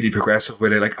been really progressive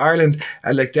with it. Like Ireland,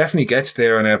 like definitely gets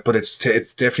there on it, but it's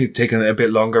definitely taken a bit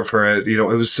longer for it. You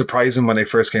know, it was surprising when I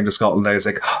first came to Scotland. I was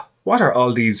like, what are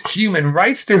all these human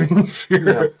rights doing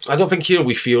here? Yeah. I don't think here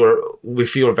we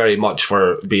fear very much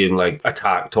for being like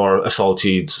attacked or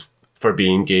assaulted for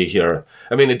being gay here.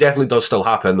 I mean, it definitely does still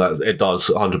happen. That it does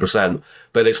 100%,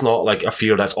 but it's not like a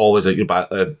fear that's always at your back,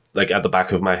 like at the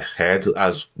back of my head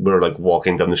as we're like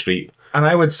walking down the street. And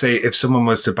I would say if someone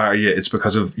was to batter you, it's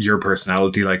because of your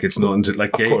personality. Like it's nothing to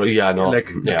like gay. Course, yeah, no,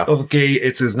 Like yeah. of gay,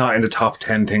 it's not in the top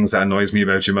 10 things that annoys me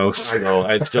about you most. I know,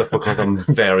 it's just because I'm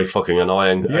very fucking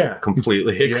annoying. Yeah. I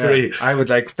completely agree. Yeah, I would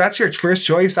like, that's your first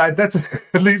choice. That's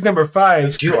at least number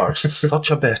 5. You are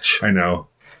such a bitch. I know.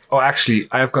 Oh, actually,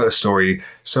 I've got a story.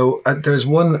 So there's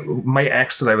my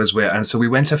ex that I was with, and so we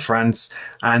went to France,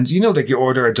 and you know, like you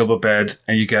order a double bed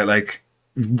and you get like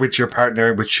with your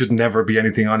partner, which should never be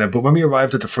anything on it. But when we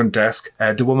arrived at the front desk,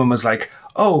 the woman was like,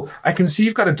 "Oh, I can see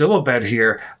you've got a double bed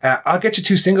here. I'll get you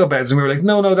 2 single beds." And we were like,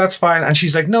 no, that's fine. And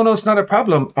she's like, no, it's not a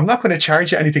problem. I'm not going to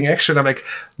charge you anything extra. And I'm like,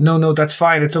 no, that's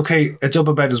fine. It's okay. A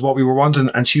double bed is what we were wanting.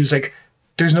 And she was like,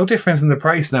 there's no difference in the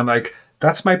price. And I'm like,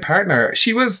 that's my partner.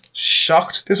 She was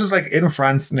shocked. This was like in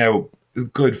France now,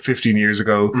 good 15 years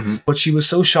ago. But she was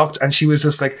so shocked, and she was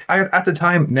just like, at the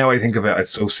time, now I think of it,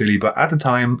 it's so silly, but at the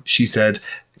time she said,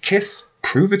 kiss,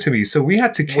 prove it to me. So we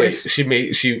had to kiss.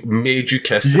 Wait, she made you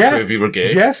kiss to prove you were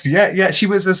gay? Yes, yeah. She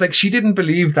was just like, she didn't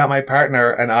believe that my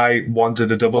partner and I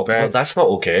wanted a double bed. Well, that's not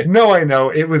okay. No, I know.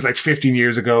 It was like 15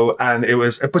 years ago, and it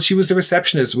was, but she was the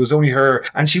receptionist. It was only her.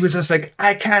 And she was just like,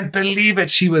 I can't believe it.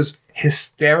 She was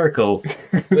hysterical.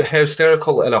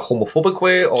 Hysterical in a homophobic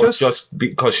way, or just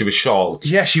because she was shocked?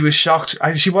 Yeah, she was shocked.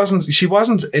 She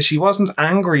wasn't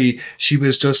angry. She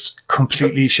was just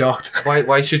completely shocked.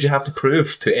 Why should you have to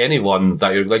prove to anyone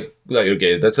that you're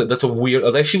gay? That's a weird.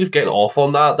 Unless she was getting off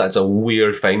on that, that's a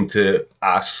weird thing to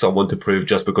ask someone to prove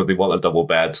just because they want a double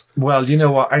bed. Well, you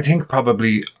know what? I think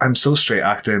probably I'm so straight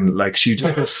acting. Like she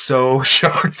just was so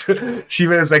shocked. She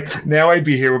was like, "Now I'd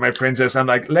be here with my princess." I'm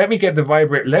like, "Let me get the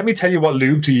vibrate. Let me tell you what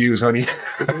lube to use, honey."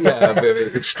 Yeah,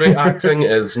 but straight acting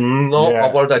is not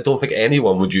a word I don't think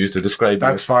anyone would use to describe.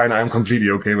 That's fine. I'm completely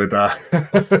okay with that.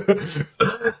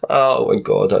 Oh my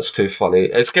god, that's too funny.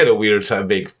 It's kind of weird to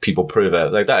make people prove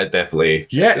it. Like that is definitely.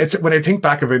 Yeah, it's when I think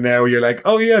back of it now, you're like,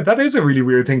 oh yeah, that is a really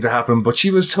weird thing to happen. But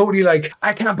she was totally like,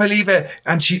 I can't believe it.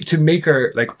 And she, to make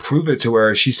her like prove it to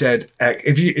her, she said,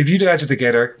 if you guys are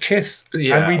together, kiss.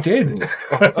 Yeah. And we did.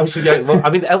 So yeah, well, I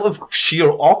mean, out of sheer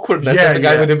awkwardness, Yeah, the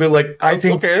guy yeah. would have been like, I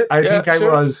think okay, I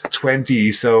was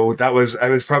 20, so I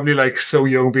was probably like so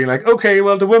young, being like, okay,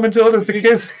 well the woman told us to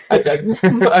kiss.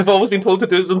 I've always been told to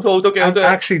do as I'm told. Okay, I'll And do it.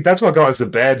 actually, that's what got us to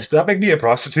bed. Did that make me a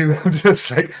prostitute? I'm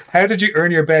just like, how did you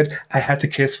earn your bed? I had to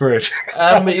kiss for it.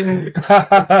 I mean,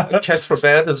 kiss for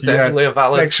bed is definitely a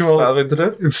valid thing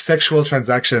to do. Sexual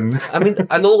transaction. I mean,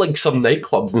 I know like some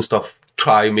nightclubs and stuff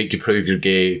try and make you prove you're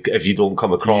gay if you don't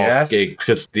come across gay,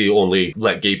 because they only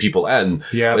let gay people in.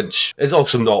 Yeah. Which is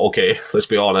also not okay, let's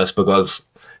be honest, because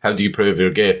how do you prove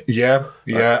you're gay? Yeah,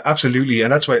 absolutely.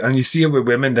 And that's why, and you see it with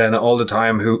women then all the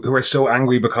time who are so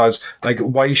angry because, like,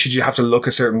 why should you have to look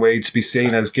a certain way to be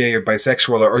seen as gay or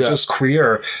bisexual or just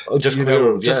queer? Just you queer,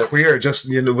 know, just queer, just,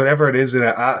 you know, whatever it is,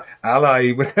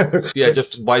 ally, whatever. Yeah,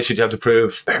 just why should you have to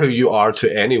prove who you are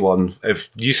to anyone?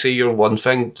 If you say you're one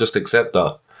thing, just accept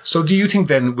that. So do you think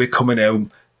then with coming out,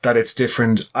 that it's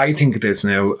different. I think it is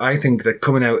now. I think that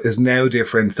coming out is now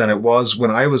different than it was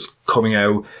when I was coming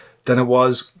out, than it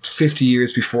was 50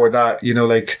 years before that. You know,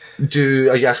 like,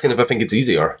 Are you asking if I think it's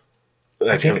easier?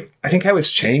 I think how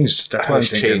it's changed. That's what I'm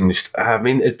thinking. Changed. I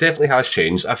mean, it definitely has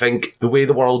changed. I think the way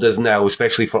the world is now,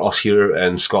 especially for us here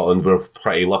in Scotland, we're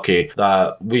pretty lucky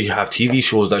that we have TV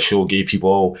shows that show gay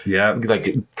people. Yeah.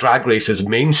 Like, Drag Race is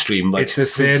mainstream. Like, It's a who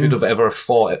sin. could have ever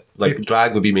thought it? Like,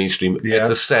 drag would be mainstream. Yeah. It's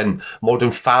a sin. Modern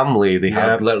Family, they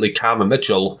Yeah. had literally Cam and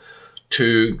Mitchell,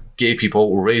 two gay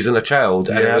people raising a child,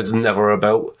 and Yeah. it was never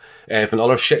about anything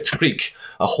other. Schitt's Creek,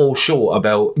 a whole show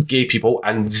about gay people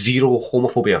and zero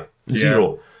homophobia.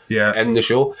 Zero. Yeah. In the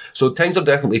show. So times are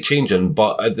definitely changing,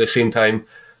 but at the same time,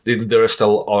 there are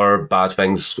still other bad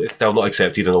things. It's still not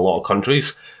accepted in a lot of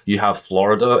countries. You have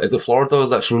Florida. Is it Florida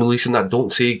that's releasing that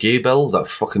Don't Say Gay bill? That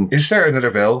fucking... Is there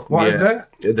another bill? What is that?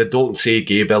 The Don't Say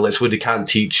Gay bill. It's where they can't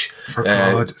teach For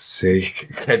God's sake.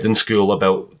 kids in school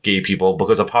about gay people,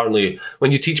 because apparently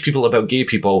when you teach people about gay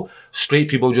people, straight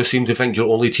people just seem to think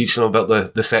you're only teaching them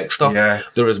about the sex stuff. Yeah.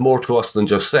 There is more to us than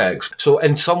just sex. So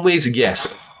in some ways, yes,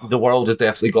 the world has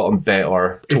definitely gotten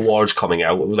better towards coming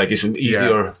out. Like, it's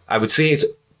easier. I would say it's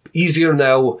easier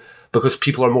now because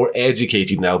people are more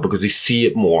educated now because they see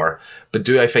it more. But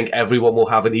do I think everyone will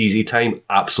have an easy time?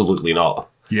 Absolutely not.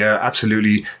 Yeah,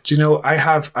 absolutely. Do you know, I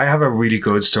have a really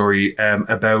good story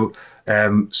about.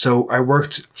 So I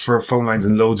worked for phone lines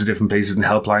in loads of different places and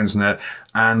helplines and that.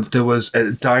 And there was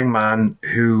a dying man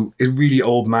a really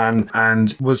old man,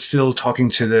 and was still talking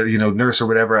to the, nurse or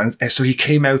whatever. And so he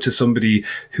came out to somebody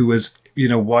who was,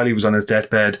 while he was on his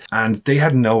deathbed, and they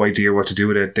had no idea what to do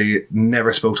with it. They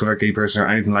never spoke to another gay person or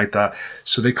anything like that.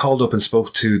 So they called up and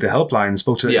spoke to the helpline,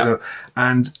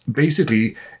 and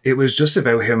basically it was just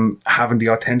about him having the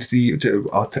authenticity,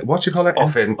 what do you call it?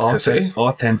 Authenticity.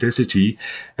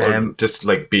 Or just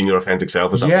like being your authentic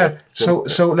self or something. Yeah. So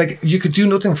like you could do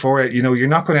nothing for it. You're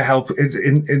not going to help.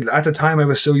 At the time I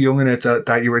was so young in it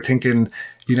that you were thinking,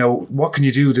 what can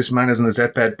you do? This man is on his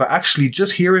deathbed. But actually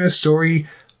just hearing his story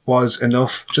was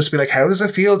enough. Just be like, how does it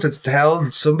feel to tell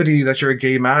somebody that you're a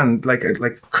gay man? Like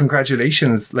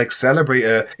congratulations, like celebrate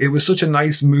it. It was such a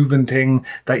nice moving thing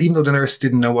that even though the nurse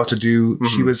didn't know what to do,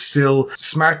 she was still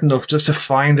smart enough just to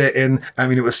find it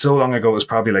it was so long ago, it was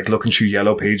probably like looking through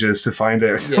yellow pages to find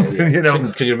it or something,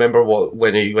 Can you remember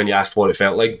when you asked what it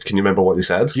felt like? Can you remember what he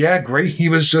said? Yeah, great. He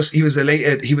was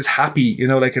elated. He was happy,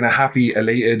 like in a happy,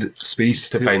 elated space.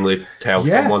 To finally tell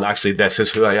someone, actually, this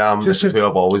is who I am, this is who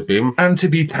I've always been. And to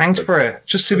be thanked for it.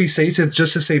 Just to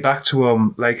say back to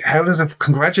him, like,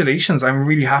 congratulations, I'm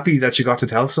really happy that you got to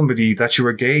tell somebody that you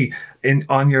were gay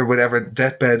on your whatever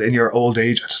deathbed in your old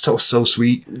age. It's so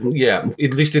sweet. Yeah,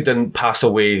 at least it didn't pass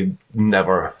away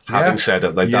never having said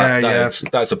it. Like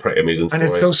that's a pretty amazing story. And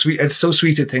it's so sweet. It's so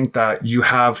sweet to think that you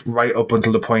have right up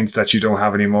until the point that you don't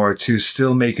have anymore to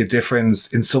still make a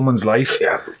difference in someone's life.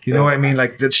 Yeah. You know what I mean?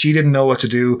 Like that she didn't know what to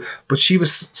do, but she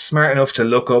was smart enough to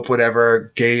look up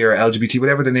whatever gay or LGBT,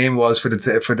 whatever the name was for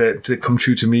the to come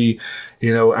true to me,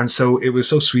 and so it was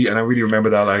so sweet, and I really remember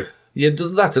that. Like, yeah,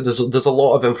 there's a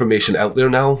lot of information out there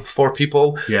now for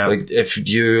people. Yeah. Like, if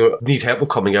you need help with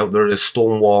coming out, there is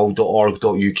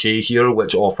stonewall.org.uk here,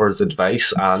 which offers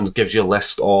advice and gives you a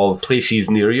list of places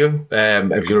near you,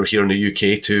 if you're here in the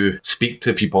UK, to speak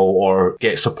to people or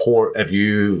get support if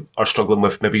you are struggling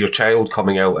with maybe your child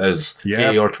coming out as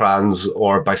gay or trans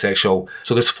or bisexual.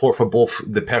 So there's support for both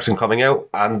the person coming out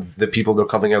and the people they're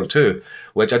coming out to,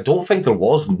 which I don't think there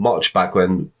was much back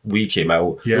when we came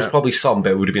out. Yeah. There's probably some,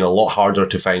 but it would have been a lot harder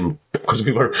to find because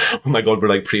we were, we're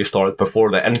like prehistoric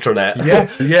before the internet.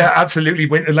 Yeah, absolutely.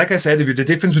 Like I said, the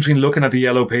difference between looking at the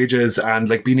yellow pages and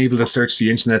like being able to search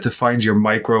the internet to find your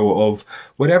micro of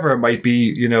whatever it might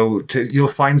be, you'll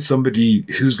find somebody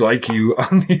who's like you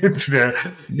on the internet,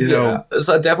 you know.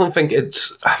 So I definitely think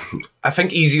I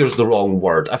think easier is the wrong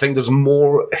word. I think there's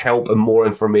more help and more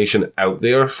information out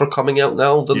there for coming out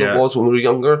now than there was when we were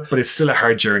younger. But it's still a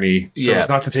hard journey. So it's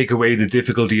not to take away the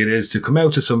difficulty it is to come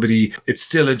out to somebody. It's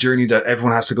still a journey that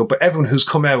everyone has to go. But everyone who's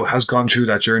come out has gone through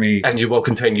that journey. And you will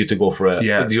continue to go for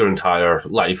it your entire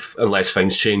life unless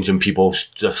things change and people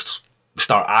just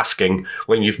start asking.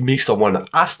 When you meet someone,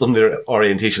 ask them their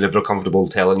orientation if they're comfortable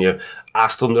telling you.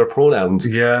 Ask them their pronouns.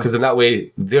 Yeah. Because in that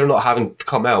way, they're not having to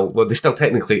come out. Well, they still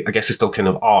technically, I guess they still kind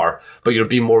of are, but you're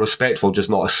being more respectful, just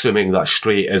not assuming that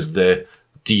straight is the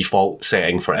default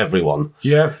setting for everyone.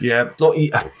 Yeah, yeah.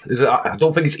 It's not I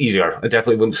don't think it's easier. I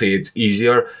definitely wouldn't say it's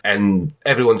easier. And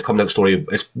everyone's coming out story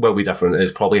will be different.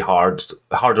 It's probably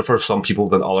harder for some people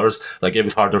than others. Like it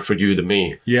was harder for you than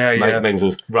me. Yeah, yeah. Mine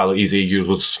was rather easy. Yours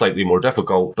was slightly more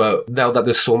difficult. But now that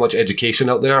there's so much education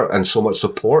out there and so much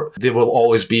support, there will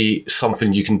always be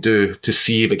something you can do to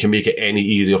see if it can make it any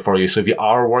easier for you. So if you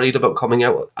are worried about coming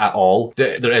out at all,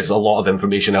 there is a lot of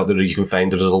information out there that you can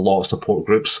find. There's a lot of support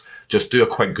groups. Just do a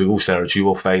quick Google search. You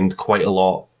will find quite a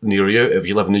lot near you if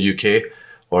you live in the UK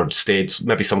or States.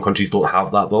 Maybe some countries don't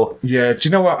have that though. Yeah, do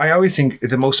you know what? I always think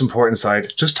the most important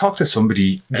side, just talk to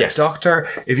somebody. Yes. A doctor,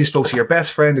 if you spoke to your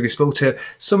best friend, if you spoke to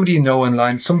somebody you know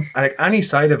online, like any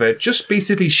side of it, just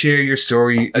basically share your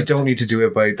story. You don't need to do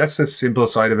it by, that's the simple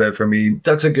side of it for me.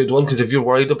 That's a good one, because if you're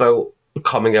worried about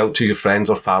coming out to your friends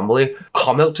or family,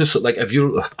 come out to, like, if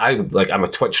you're, I'm a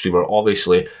Twitch streamer,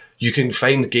 obviously. You can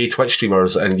find gay Twitch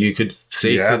streamers and you could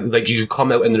say, like, you could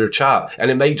come out in their chat, and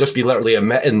it might just be literally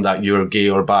admitting that you're gay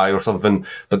or bi or something,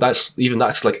 but that's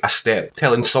like a step.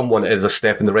 Telling someone is a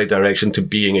step in the right direction to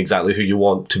being exactly who you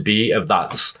want to be, if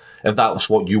that's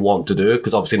what you want to do,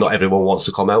 because obviously not everyone wants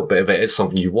to come out, but if it is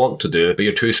something you want to do, but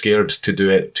you're too scared to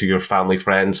do it to your family,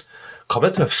 friends, come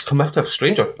out to a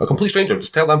stranger, a complete stranger.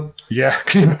 Just tell them. Yeah,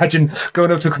 can you imagine going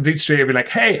up to a complete stranger and be like,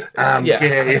 "Hey, I'm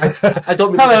gay." I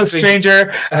don't. Hello,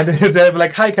 stranger. And they'll be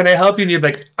like, "Hi, can I help you?" And you're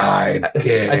like, "I'm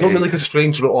gay." I don't mean like a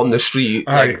stranger on the street,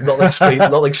 Right. not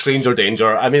like stranger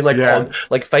danger. I mean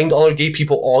like find other gay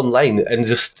people online and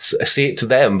just say it to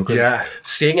them, because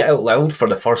saying it out loud for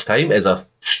the first time is a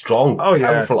strong,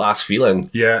 powerful ass feeling.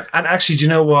 Yeah. And actually, do you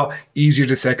know what? Easier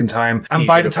the second time. And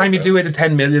by the time you do it the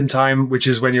 10 millionth time, which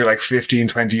is when you're like 15,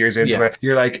 20 years into it,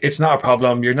 you're like, it's not a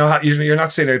problem. You're not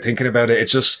sitting there thinking about it.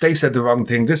 It's just, they said the wrong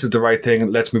thing. This is the right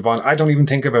thing. Let's move on. I don't even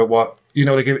think about what, you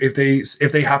know, like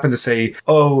if they happen to say,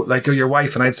 oh, like you're your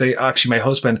wife, and I'd say, actually my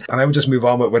husband, and I would just move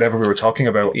on with whatever we were talking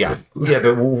about. Yeah. Yeah,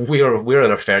 but we're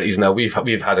in our 30s now. We've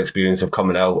had experience of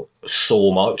coming out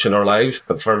so much in our lives.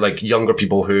 But for like younger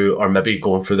people who are maybe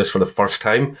going through this for the first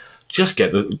time, just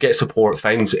get support.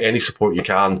 Find any support you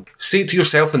can. Say it to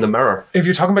yourself in the mirror. If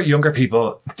you're talking about younger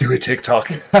people, do a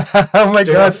TikTok. Oh my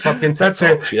God. Fucking TikTok. That's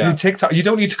it. Yeah. You TikTok. You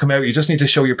don't need to come out. You just need to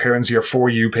show your parents your For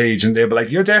You page, and they'll be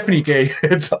like, you're definitely gay.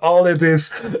 It's all of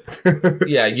this.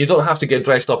 Yeah, you don't have to get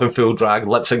dressed up in full drag,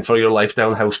 lip sync for your life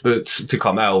down house boots to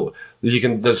come out. You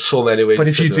can. There's so many ways. But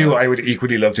if you do, I would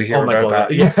equally love to hear about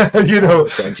that. Yeah, you know,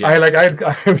 God, yeah.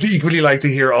 I would equally like to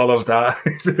hear all of that.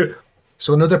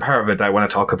 So another part of it that I want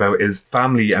to talk about is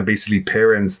family and basically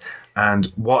parents and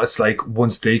what it's like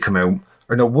once they come out,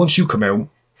 or no, once you come out.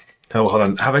 Oh, hold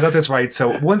on. Have I got this right?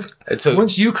 So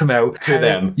once you come out to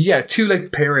them, to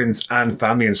like parents and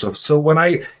family and stuff. So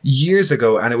when years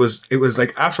ago, and it was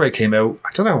like after I came out,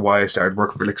 I don't know why I started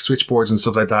working for like switchboards and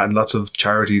stuff like that and lots of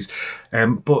charities.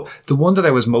 But the one that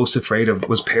I was most afraid of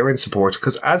was parent support,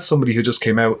 because as somebody who just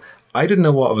came out, I didn't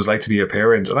know what it was like to be a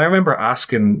parent. And I remember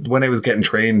asking when I was getting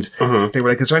trained, they were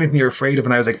like, is there anything you're afraid of?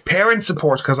 And I was like, parent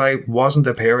support, because I wasn't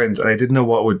a parent and I didn't know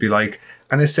what it would be like.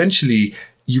 And essentially,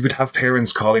 you would have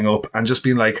parents calling up and just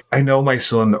being like, I know my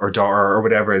son or daughter or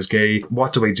whatever is gay.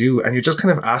 What do I do? And you're just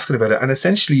kind of asking about it. And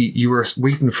essentially, you were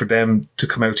waiting for them to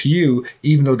come out to you,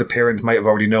 even though the parent might have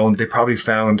already known. They probably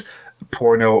found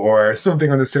porno or something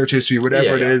on the search history,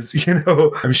 whatever it is, you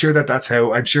know. I'm sure that's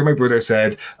how. I'm sure my brother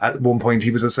said at one point,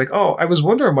 he was just like, oh, I was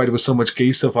wondering why there was so much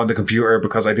gay stuff on the computer,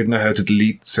 because I didn't know how to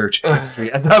delete search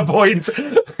history at that point.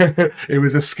 It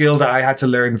was a skill that I had to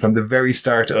learn from the very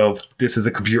start of, this is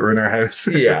a computer in our house.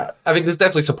 Yeah, I mean, there's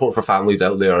definitely support for families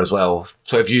out there as well.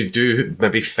 So if you do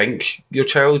maybe think your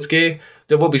child's gay,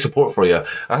 there will be support for you.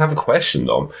 I have a question,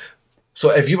 Dom. So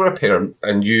if you were a parent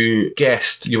and you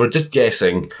were just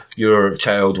guessing your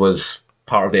child was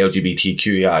part of the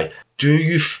LGBTQI, do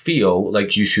you feel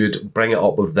like you should bring it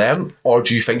up with them, or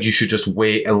do you think you should just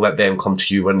wait and let them come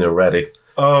to you when they're ready?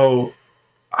 Oh,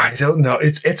 I don't know.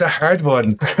 It's a hard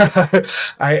one.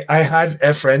 I had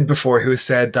a friend before who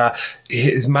said that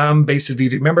his mom basically,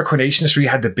 remember Coronation Street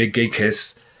had the big gay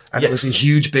kiss? And it was a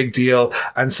huge big deal.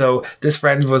 And so this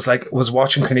friend was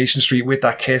watching Coronation Street with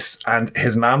that kiss, and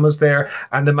his mom was there.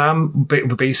 And the mom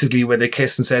basically, when they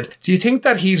kissed, and said, do you think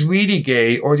that he's really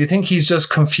gay, or do you think he's just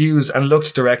confused, and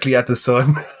looked directly at the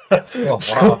son? Oh, wow.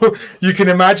 So you can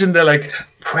imagine the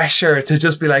pressure to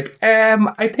just be like,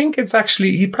 I think it's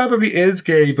actually, he probably is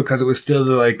gay, because it was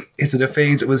still is it a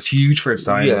phase? It was huge for its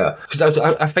time. Yeah, because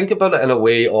I think about it in a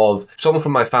way of, someone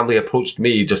from my family approached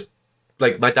me, just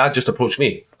like my dad just approached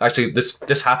me actually,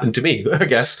 this happened to me, I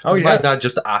guess. Oh, yeah. My dad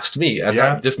just asked me, and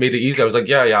Yeah. that just made it easy. I was like,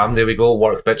 yeah, I am. There we go.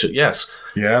 Work, bitch. Yes.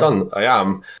 Yeah. Done. I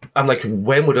am. I'm like,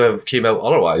 when would I have came out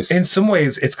otherwise? In some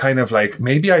ways, it's kind of like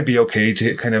maybe I'd be okay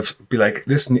to kind of be like,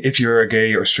 listen, if you're a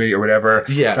gay or straight or whatever,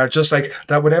 Yeah. that just like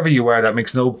that, whatever you are, that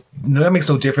makes no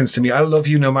difference to me. I love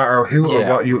you no matter who or Yeah.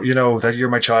 what you know that you're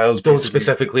my child. Don't basically.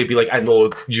 specifically be like, I know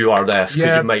you are this, because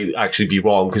Yeah. you might actually be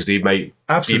wrong, because they might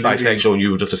Absolutely. be bisexual and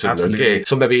you just assume they're Absolutely. gay.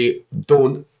 So maybe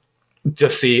don't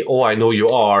just say, oh, I know you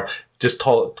are. Just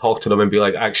talk to them and be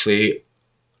like, actually,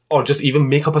 or just even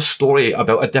make up a story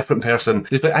about a different person.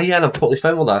 Just be like, yeah, and I'm totally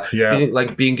fine with that. Yeah.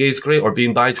 Being gay is great, or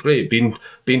being bi is great. Being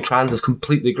trans is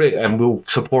completely great, and we'll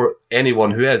support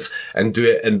anyone who is, and do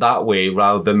it in that way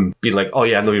rather than being like, oh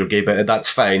yeah, I know you're gay, but that's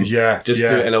fine. Yeah, Just yeah.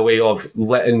 do it in a way of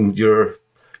letting your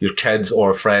kids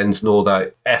or friends know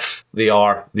that if they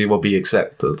are, they will be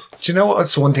accepted. Do you know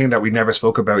what's one thing that we never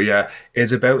spoke about yet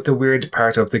is about the weird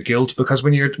part of the guilt, because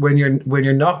when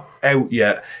you're not out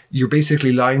yet, you're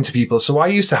basically lying to people. So I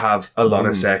used to have a lot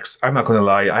of sex. I'm not going to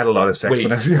lie, I had a lot of sex Wait,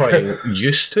 when I was right,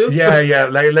 used to? yeah,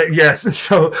 like yes.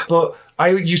 So, but I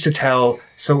used to tell.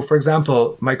 So, for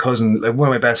example, my cousin, like one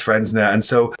of my best friends now, and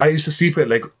so I used to sleep with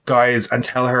like guys and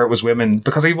tell her it was women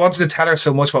because I wanted to tell her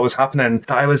so much what was happening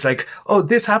that I was like, oh,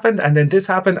 this happened, and then this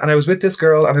happened, and I was with this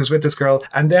girl, and I was with this girl,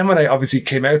 and then when I obviously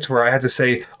came out to her, I had to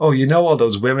say, oh, you know, all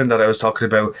those women that I was talking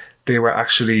about, they were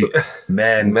actually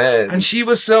men. And she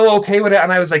was so okay with it,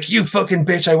 and I was like, you fucking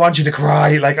bitch, I want you to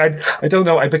cry. Like I don't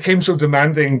know, I became so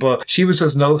demanding, but she was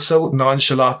just so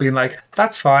nonchalant, being like,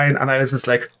 that's fine, and I was just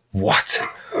like, what?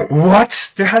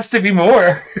 There has to be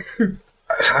more.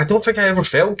 I don't think I ever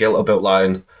felt guilt about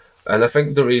lying. And I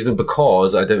think the reason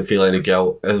because I didn't feel any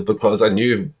guilt is because I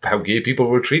knew how gay people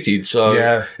were treated. So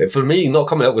Yeah. for me, not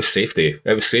coming out was safety.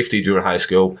 It was safety during high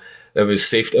school. It was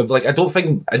safety. Like,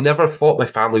 I never thought my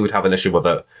family would have an issue with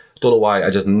it. Don't know why. I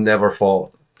just never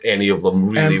thought any of them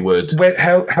really would. Wait,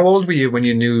 how old were you when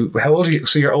you knew? How old are you?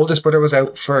 So your oldest brother was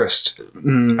out first,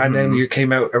 and then you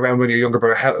came out around when your younger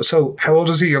brother. How old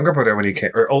was your younger brother when he came,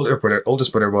 or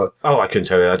oldest brother? What? Oh, I couldn't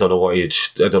tell you. I don't know what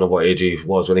age he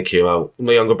was when he came out.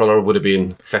 My younger brother would have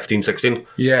been 15, 16.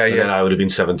 Yeah, and yeah. then I would have been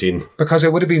 17. Because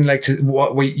it would have been like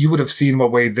what way you would have seen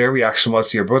what way their reaction was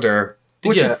to your brother,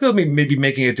 which Yeah. is still maybe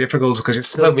making it difficult because you're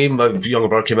still. Well, me and my younger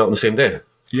brother came out on the same day.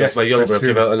 Yes, my younger that's brother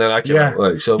came true. out, and then I came Yeah. out.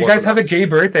 Like, so You guys have a gay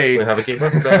birthday. we have a game.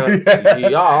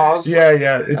 Yes.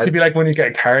 Yeah. It could be like when you get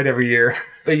a card every year.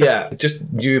 But yeah, just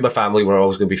you and my family were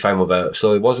always going to be fine with it.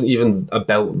 So it wasn't even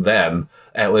about them.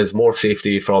 It was more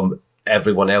safety from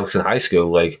everyone else in high school.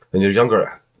 Like, when you're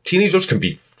younger, teenagers can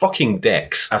be fucking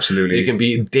dicks. Absolutely. They can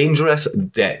be dangerous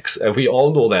dicks. And we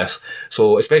all know this.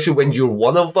 So especially when you're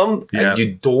one of them Yeah. and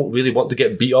you don't really want to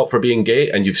get beat up for being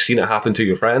gay and you've seen it happen to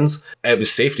your friends, it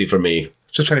was safety for me.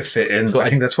 Just trying to fit in. So I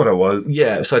think that's what it was.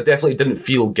 Yeah, so I definitely didn't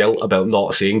feel guilt about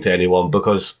not saying to anyone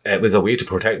because it was a way to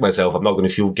protect myself. I'm not going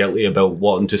to feel guilty about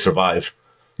wanting to survive.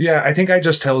 Yeah, I think I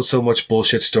just tell so much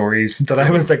bullshit stories that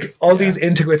I was like, all these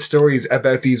intricate stories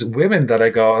about these women that I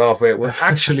got off with were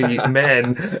actually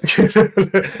men.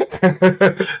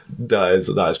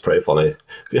 That is pretty funny.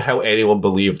 How anyone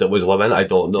believed it was women, I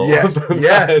don't know. Yes,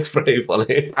 yeah. It's pretty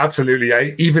funny.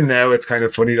 Absolutely. Even now it's kind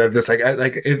of funny that I'm just like,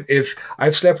 if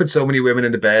I've slept with so many women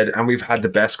in the bed and we've had the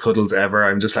best cuddles ever,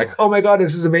 I'm just like, oh my God,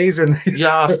 this is amazing.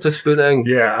 Yeah, the spooning.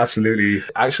 Yeah, absolutely.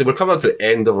 Actually, we're coming up to the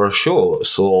end of our show,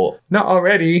 so Not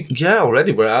already. yeah,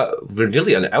 already we're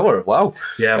nearly an hour. Wow.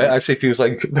 Yeah. It actually feels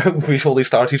like we only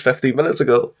started 15 minutes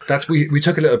ago. We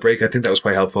took a little break. I think that was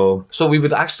quite helpful. So we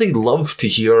would actually love to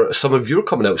hear some of your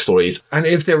coming out stories. And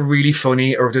if they're really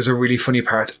funny or if there's a really funny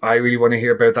part, I really want to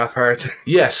hear about that part.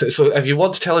 Yes, so if you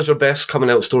want to tell us your best coming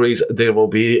out stories, there will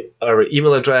be our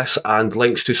email address and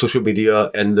links to social media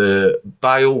in the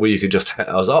bio where you can just hit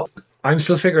us up. I'm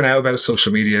still figuring out about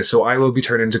social media, so I will be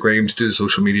turning to Graham to do the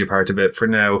social media part of it for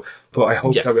now. But I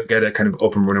hope that we'll get it kind of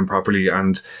up and running properly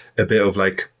and a bit of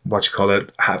like, what you call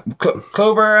it,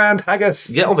 clover and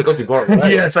haggis. Yeah, oh my God, you got it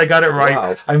right. Yes, I got it right.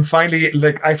 Wow. I'm finally,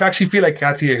 like, I actually feel like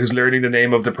Katia, who's learning the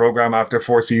name of the program after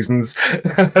 4 seasons.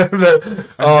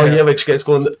 Oh, yeah, when she gets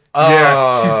going,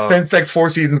 Yeah, spent like 4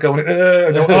 seasons going,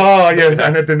 oh, yeah,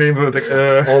 and then the name of it was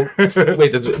like, Oh,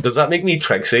 wait, does that make me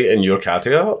Trixie and you're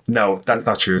Katia? No, that's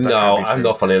not true. That No, can't be I'm true.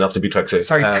 not funny enough to be Trixie.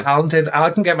 Sorry, talented. I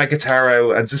can get my guitar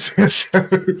out and just.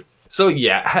 So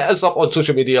yeah, hit us up on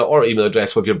social media or email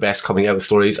address with your best coming out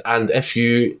stories, and if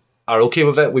you are okay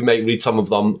with it, we might read some of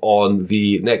them on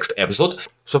the next episode.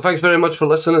 So thanks very much for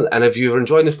listening, and if you're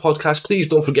enjoying this podcast, please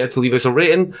don't forget to leave us a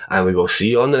rating, and we will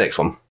see you on the next one.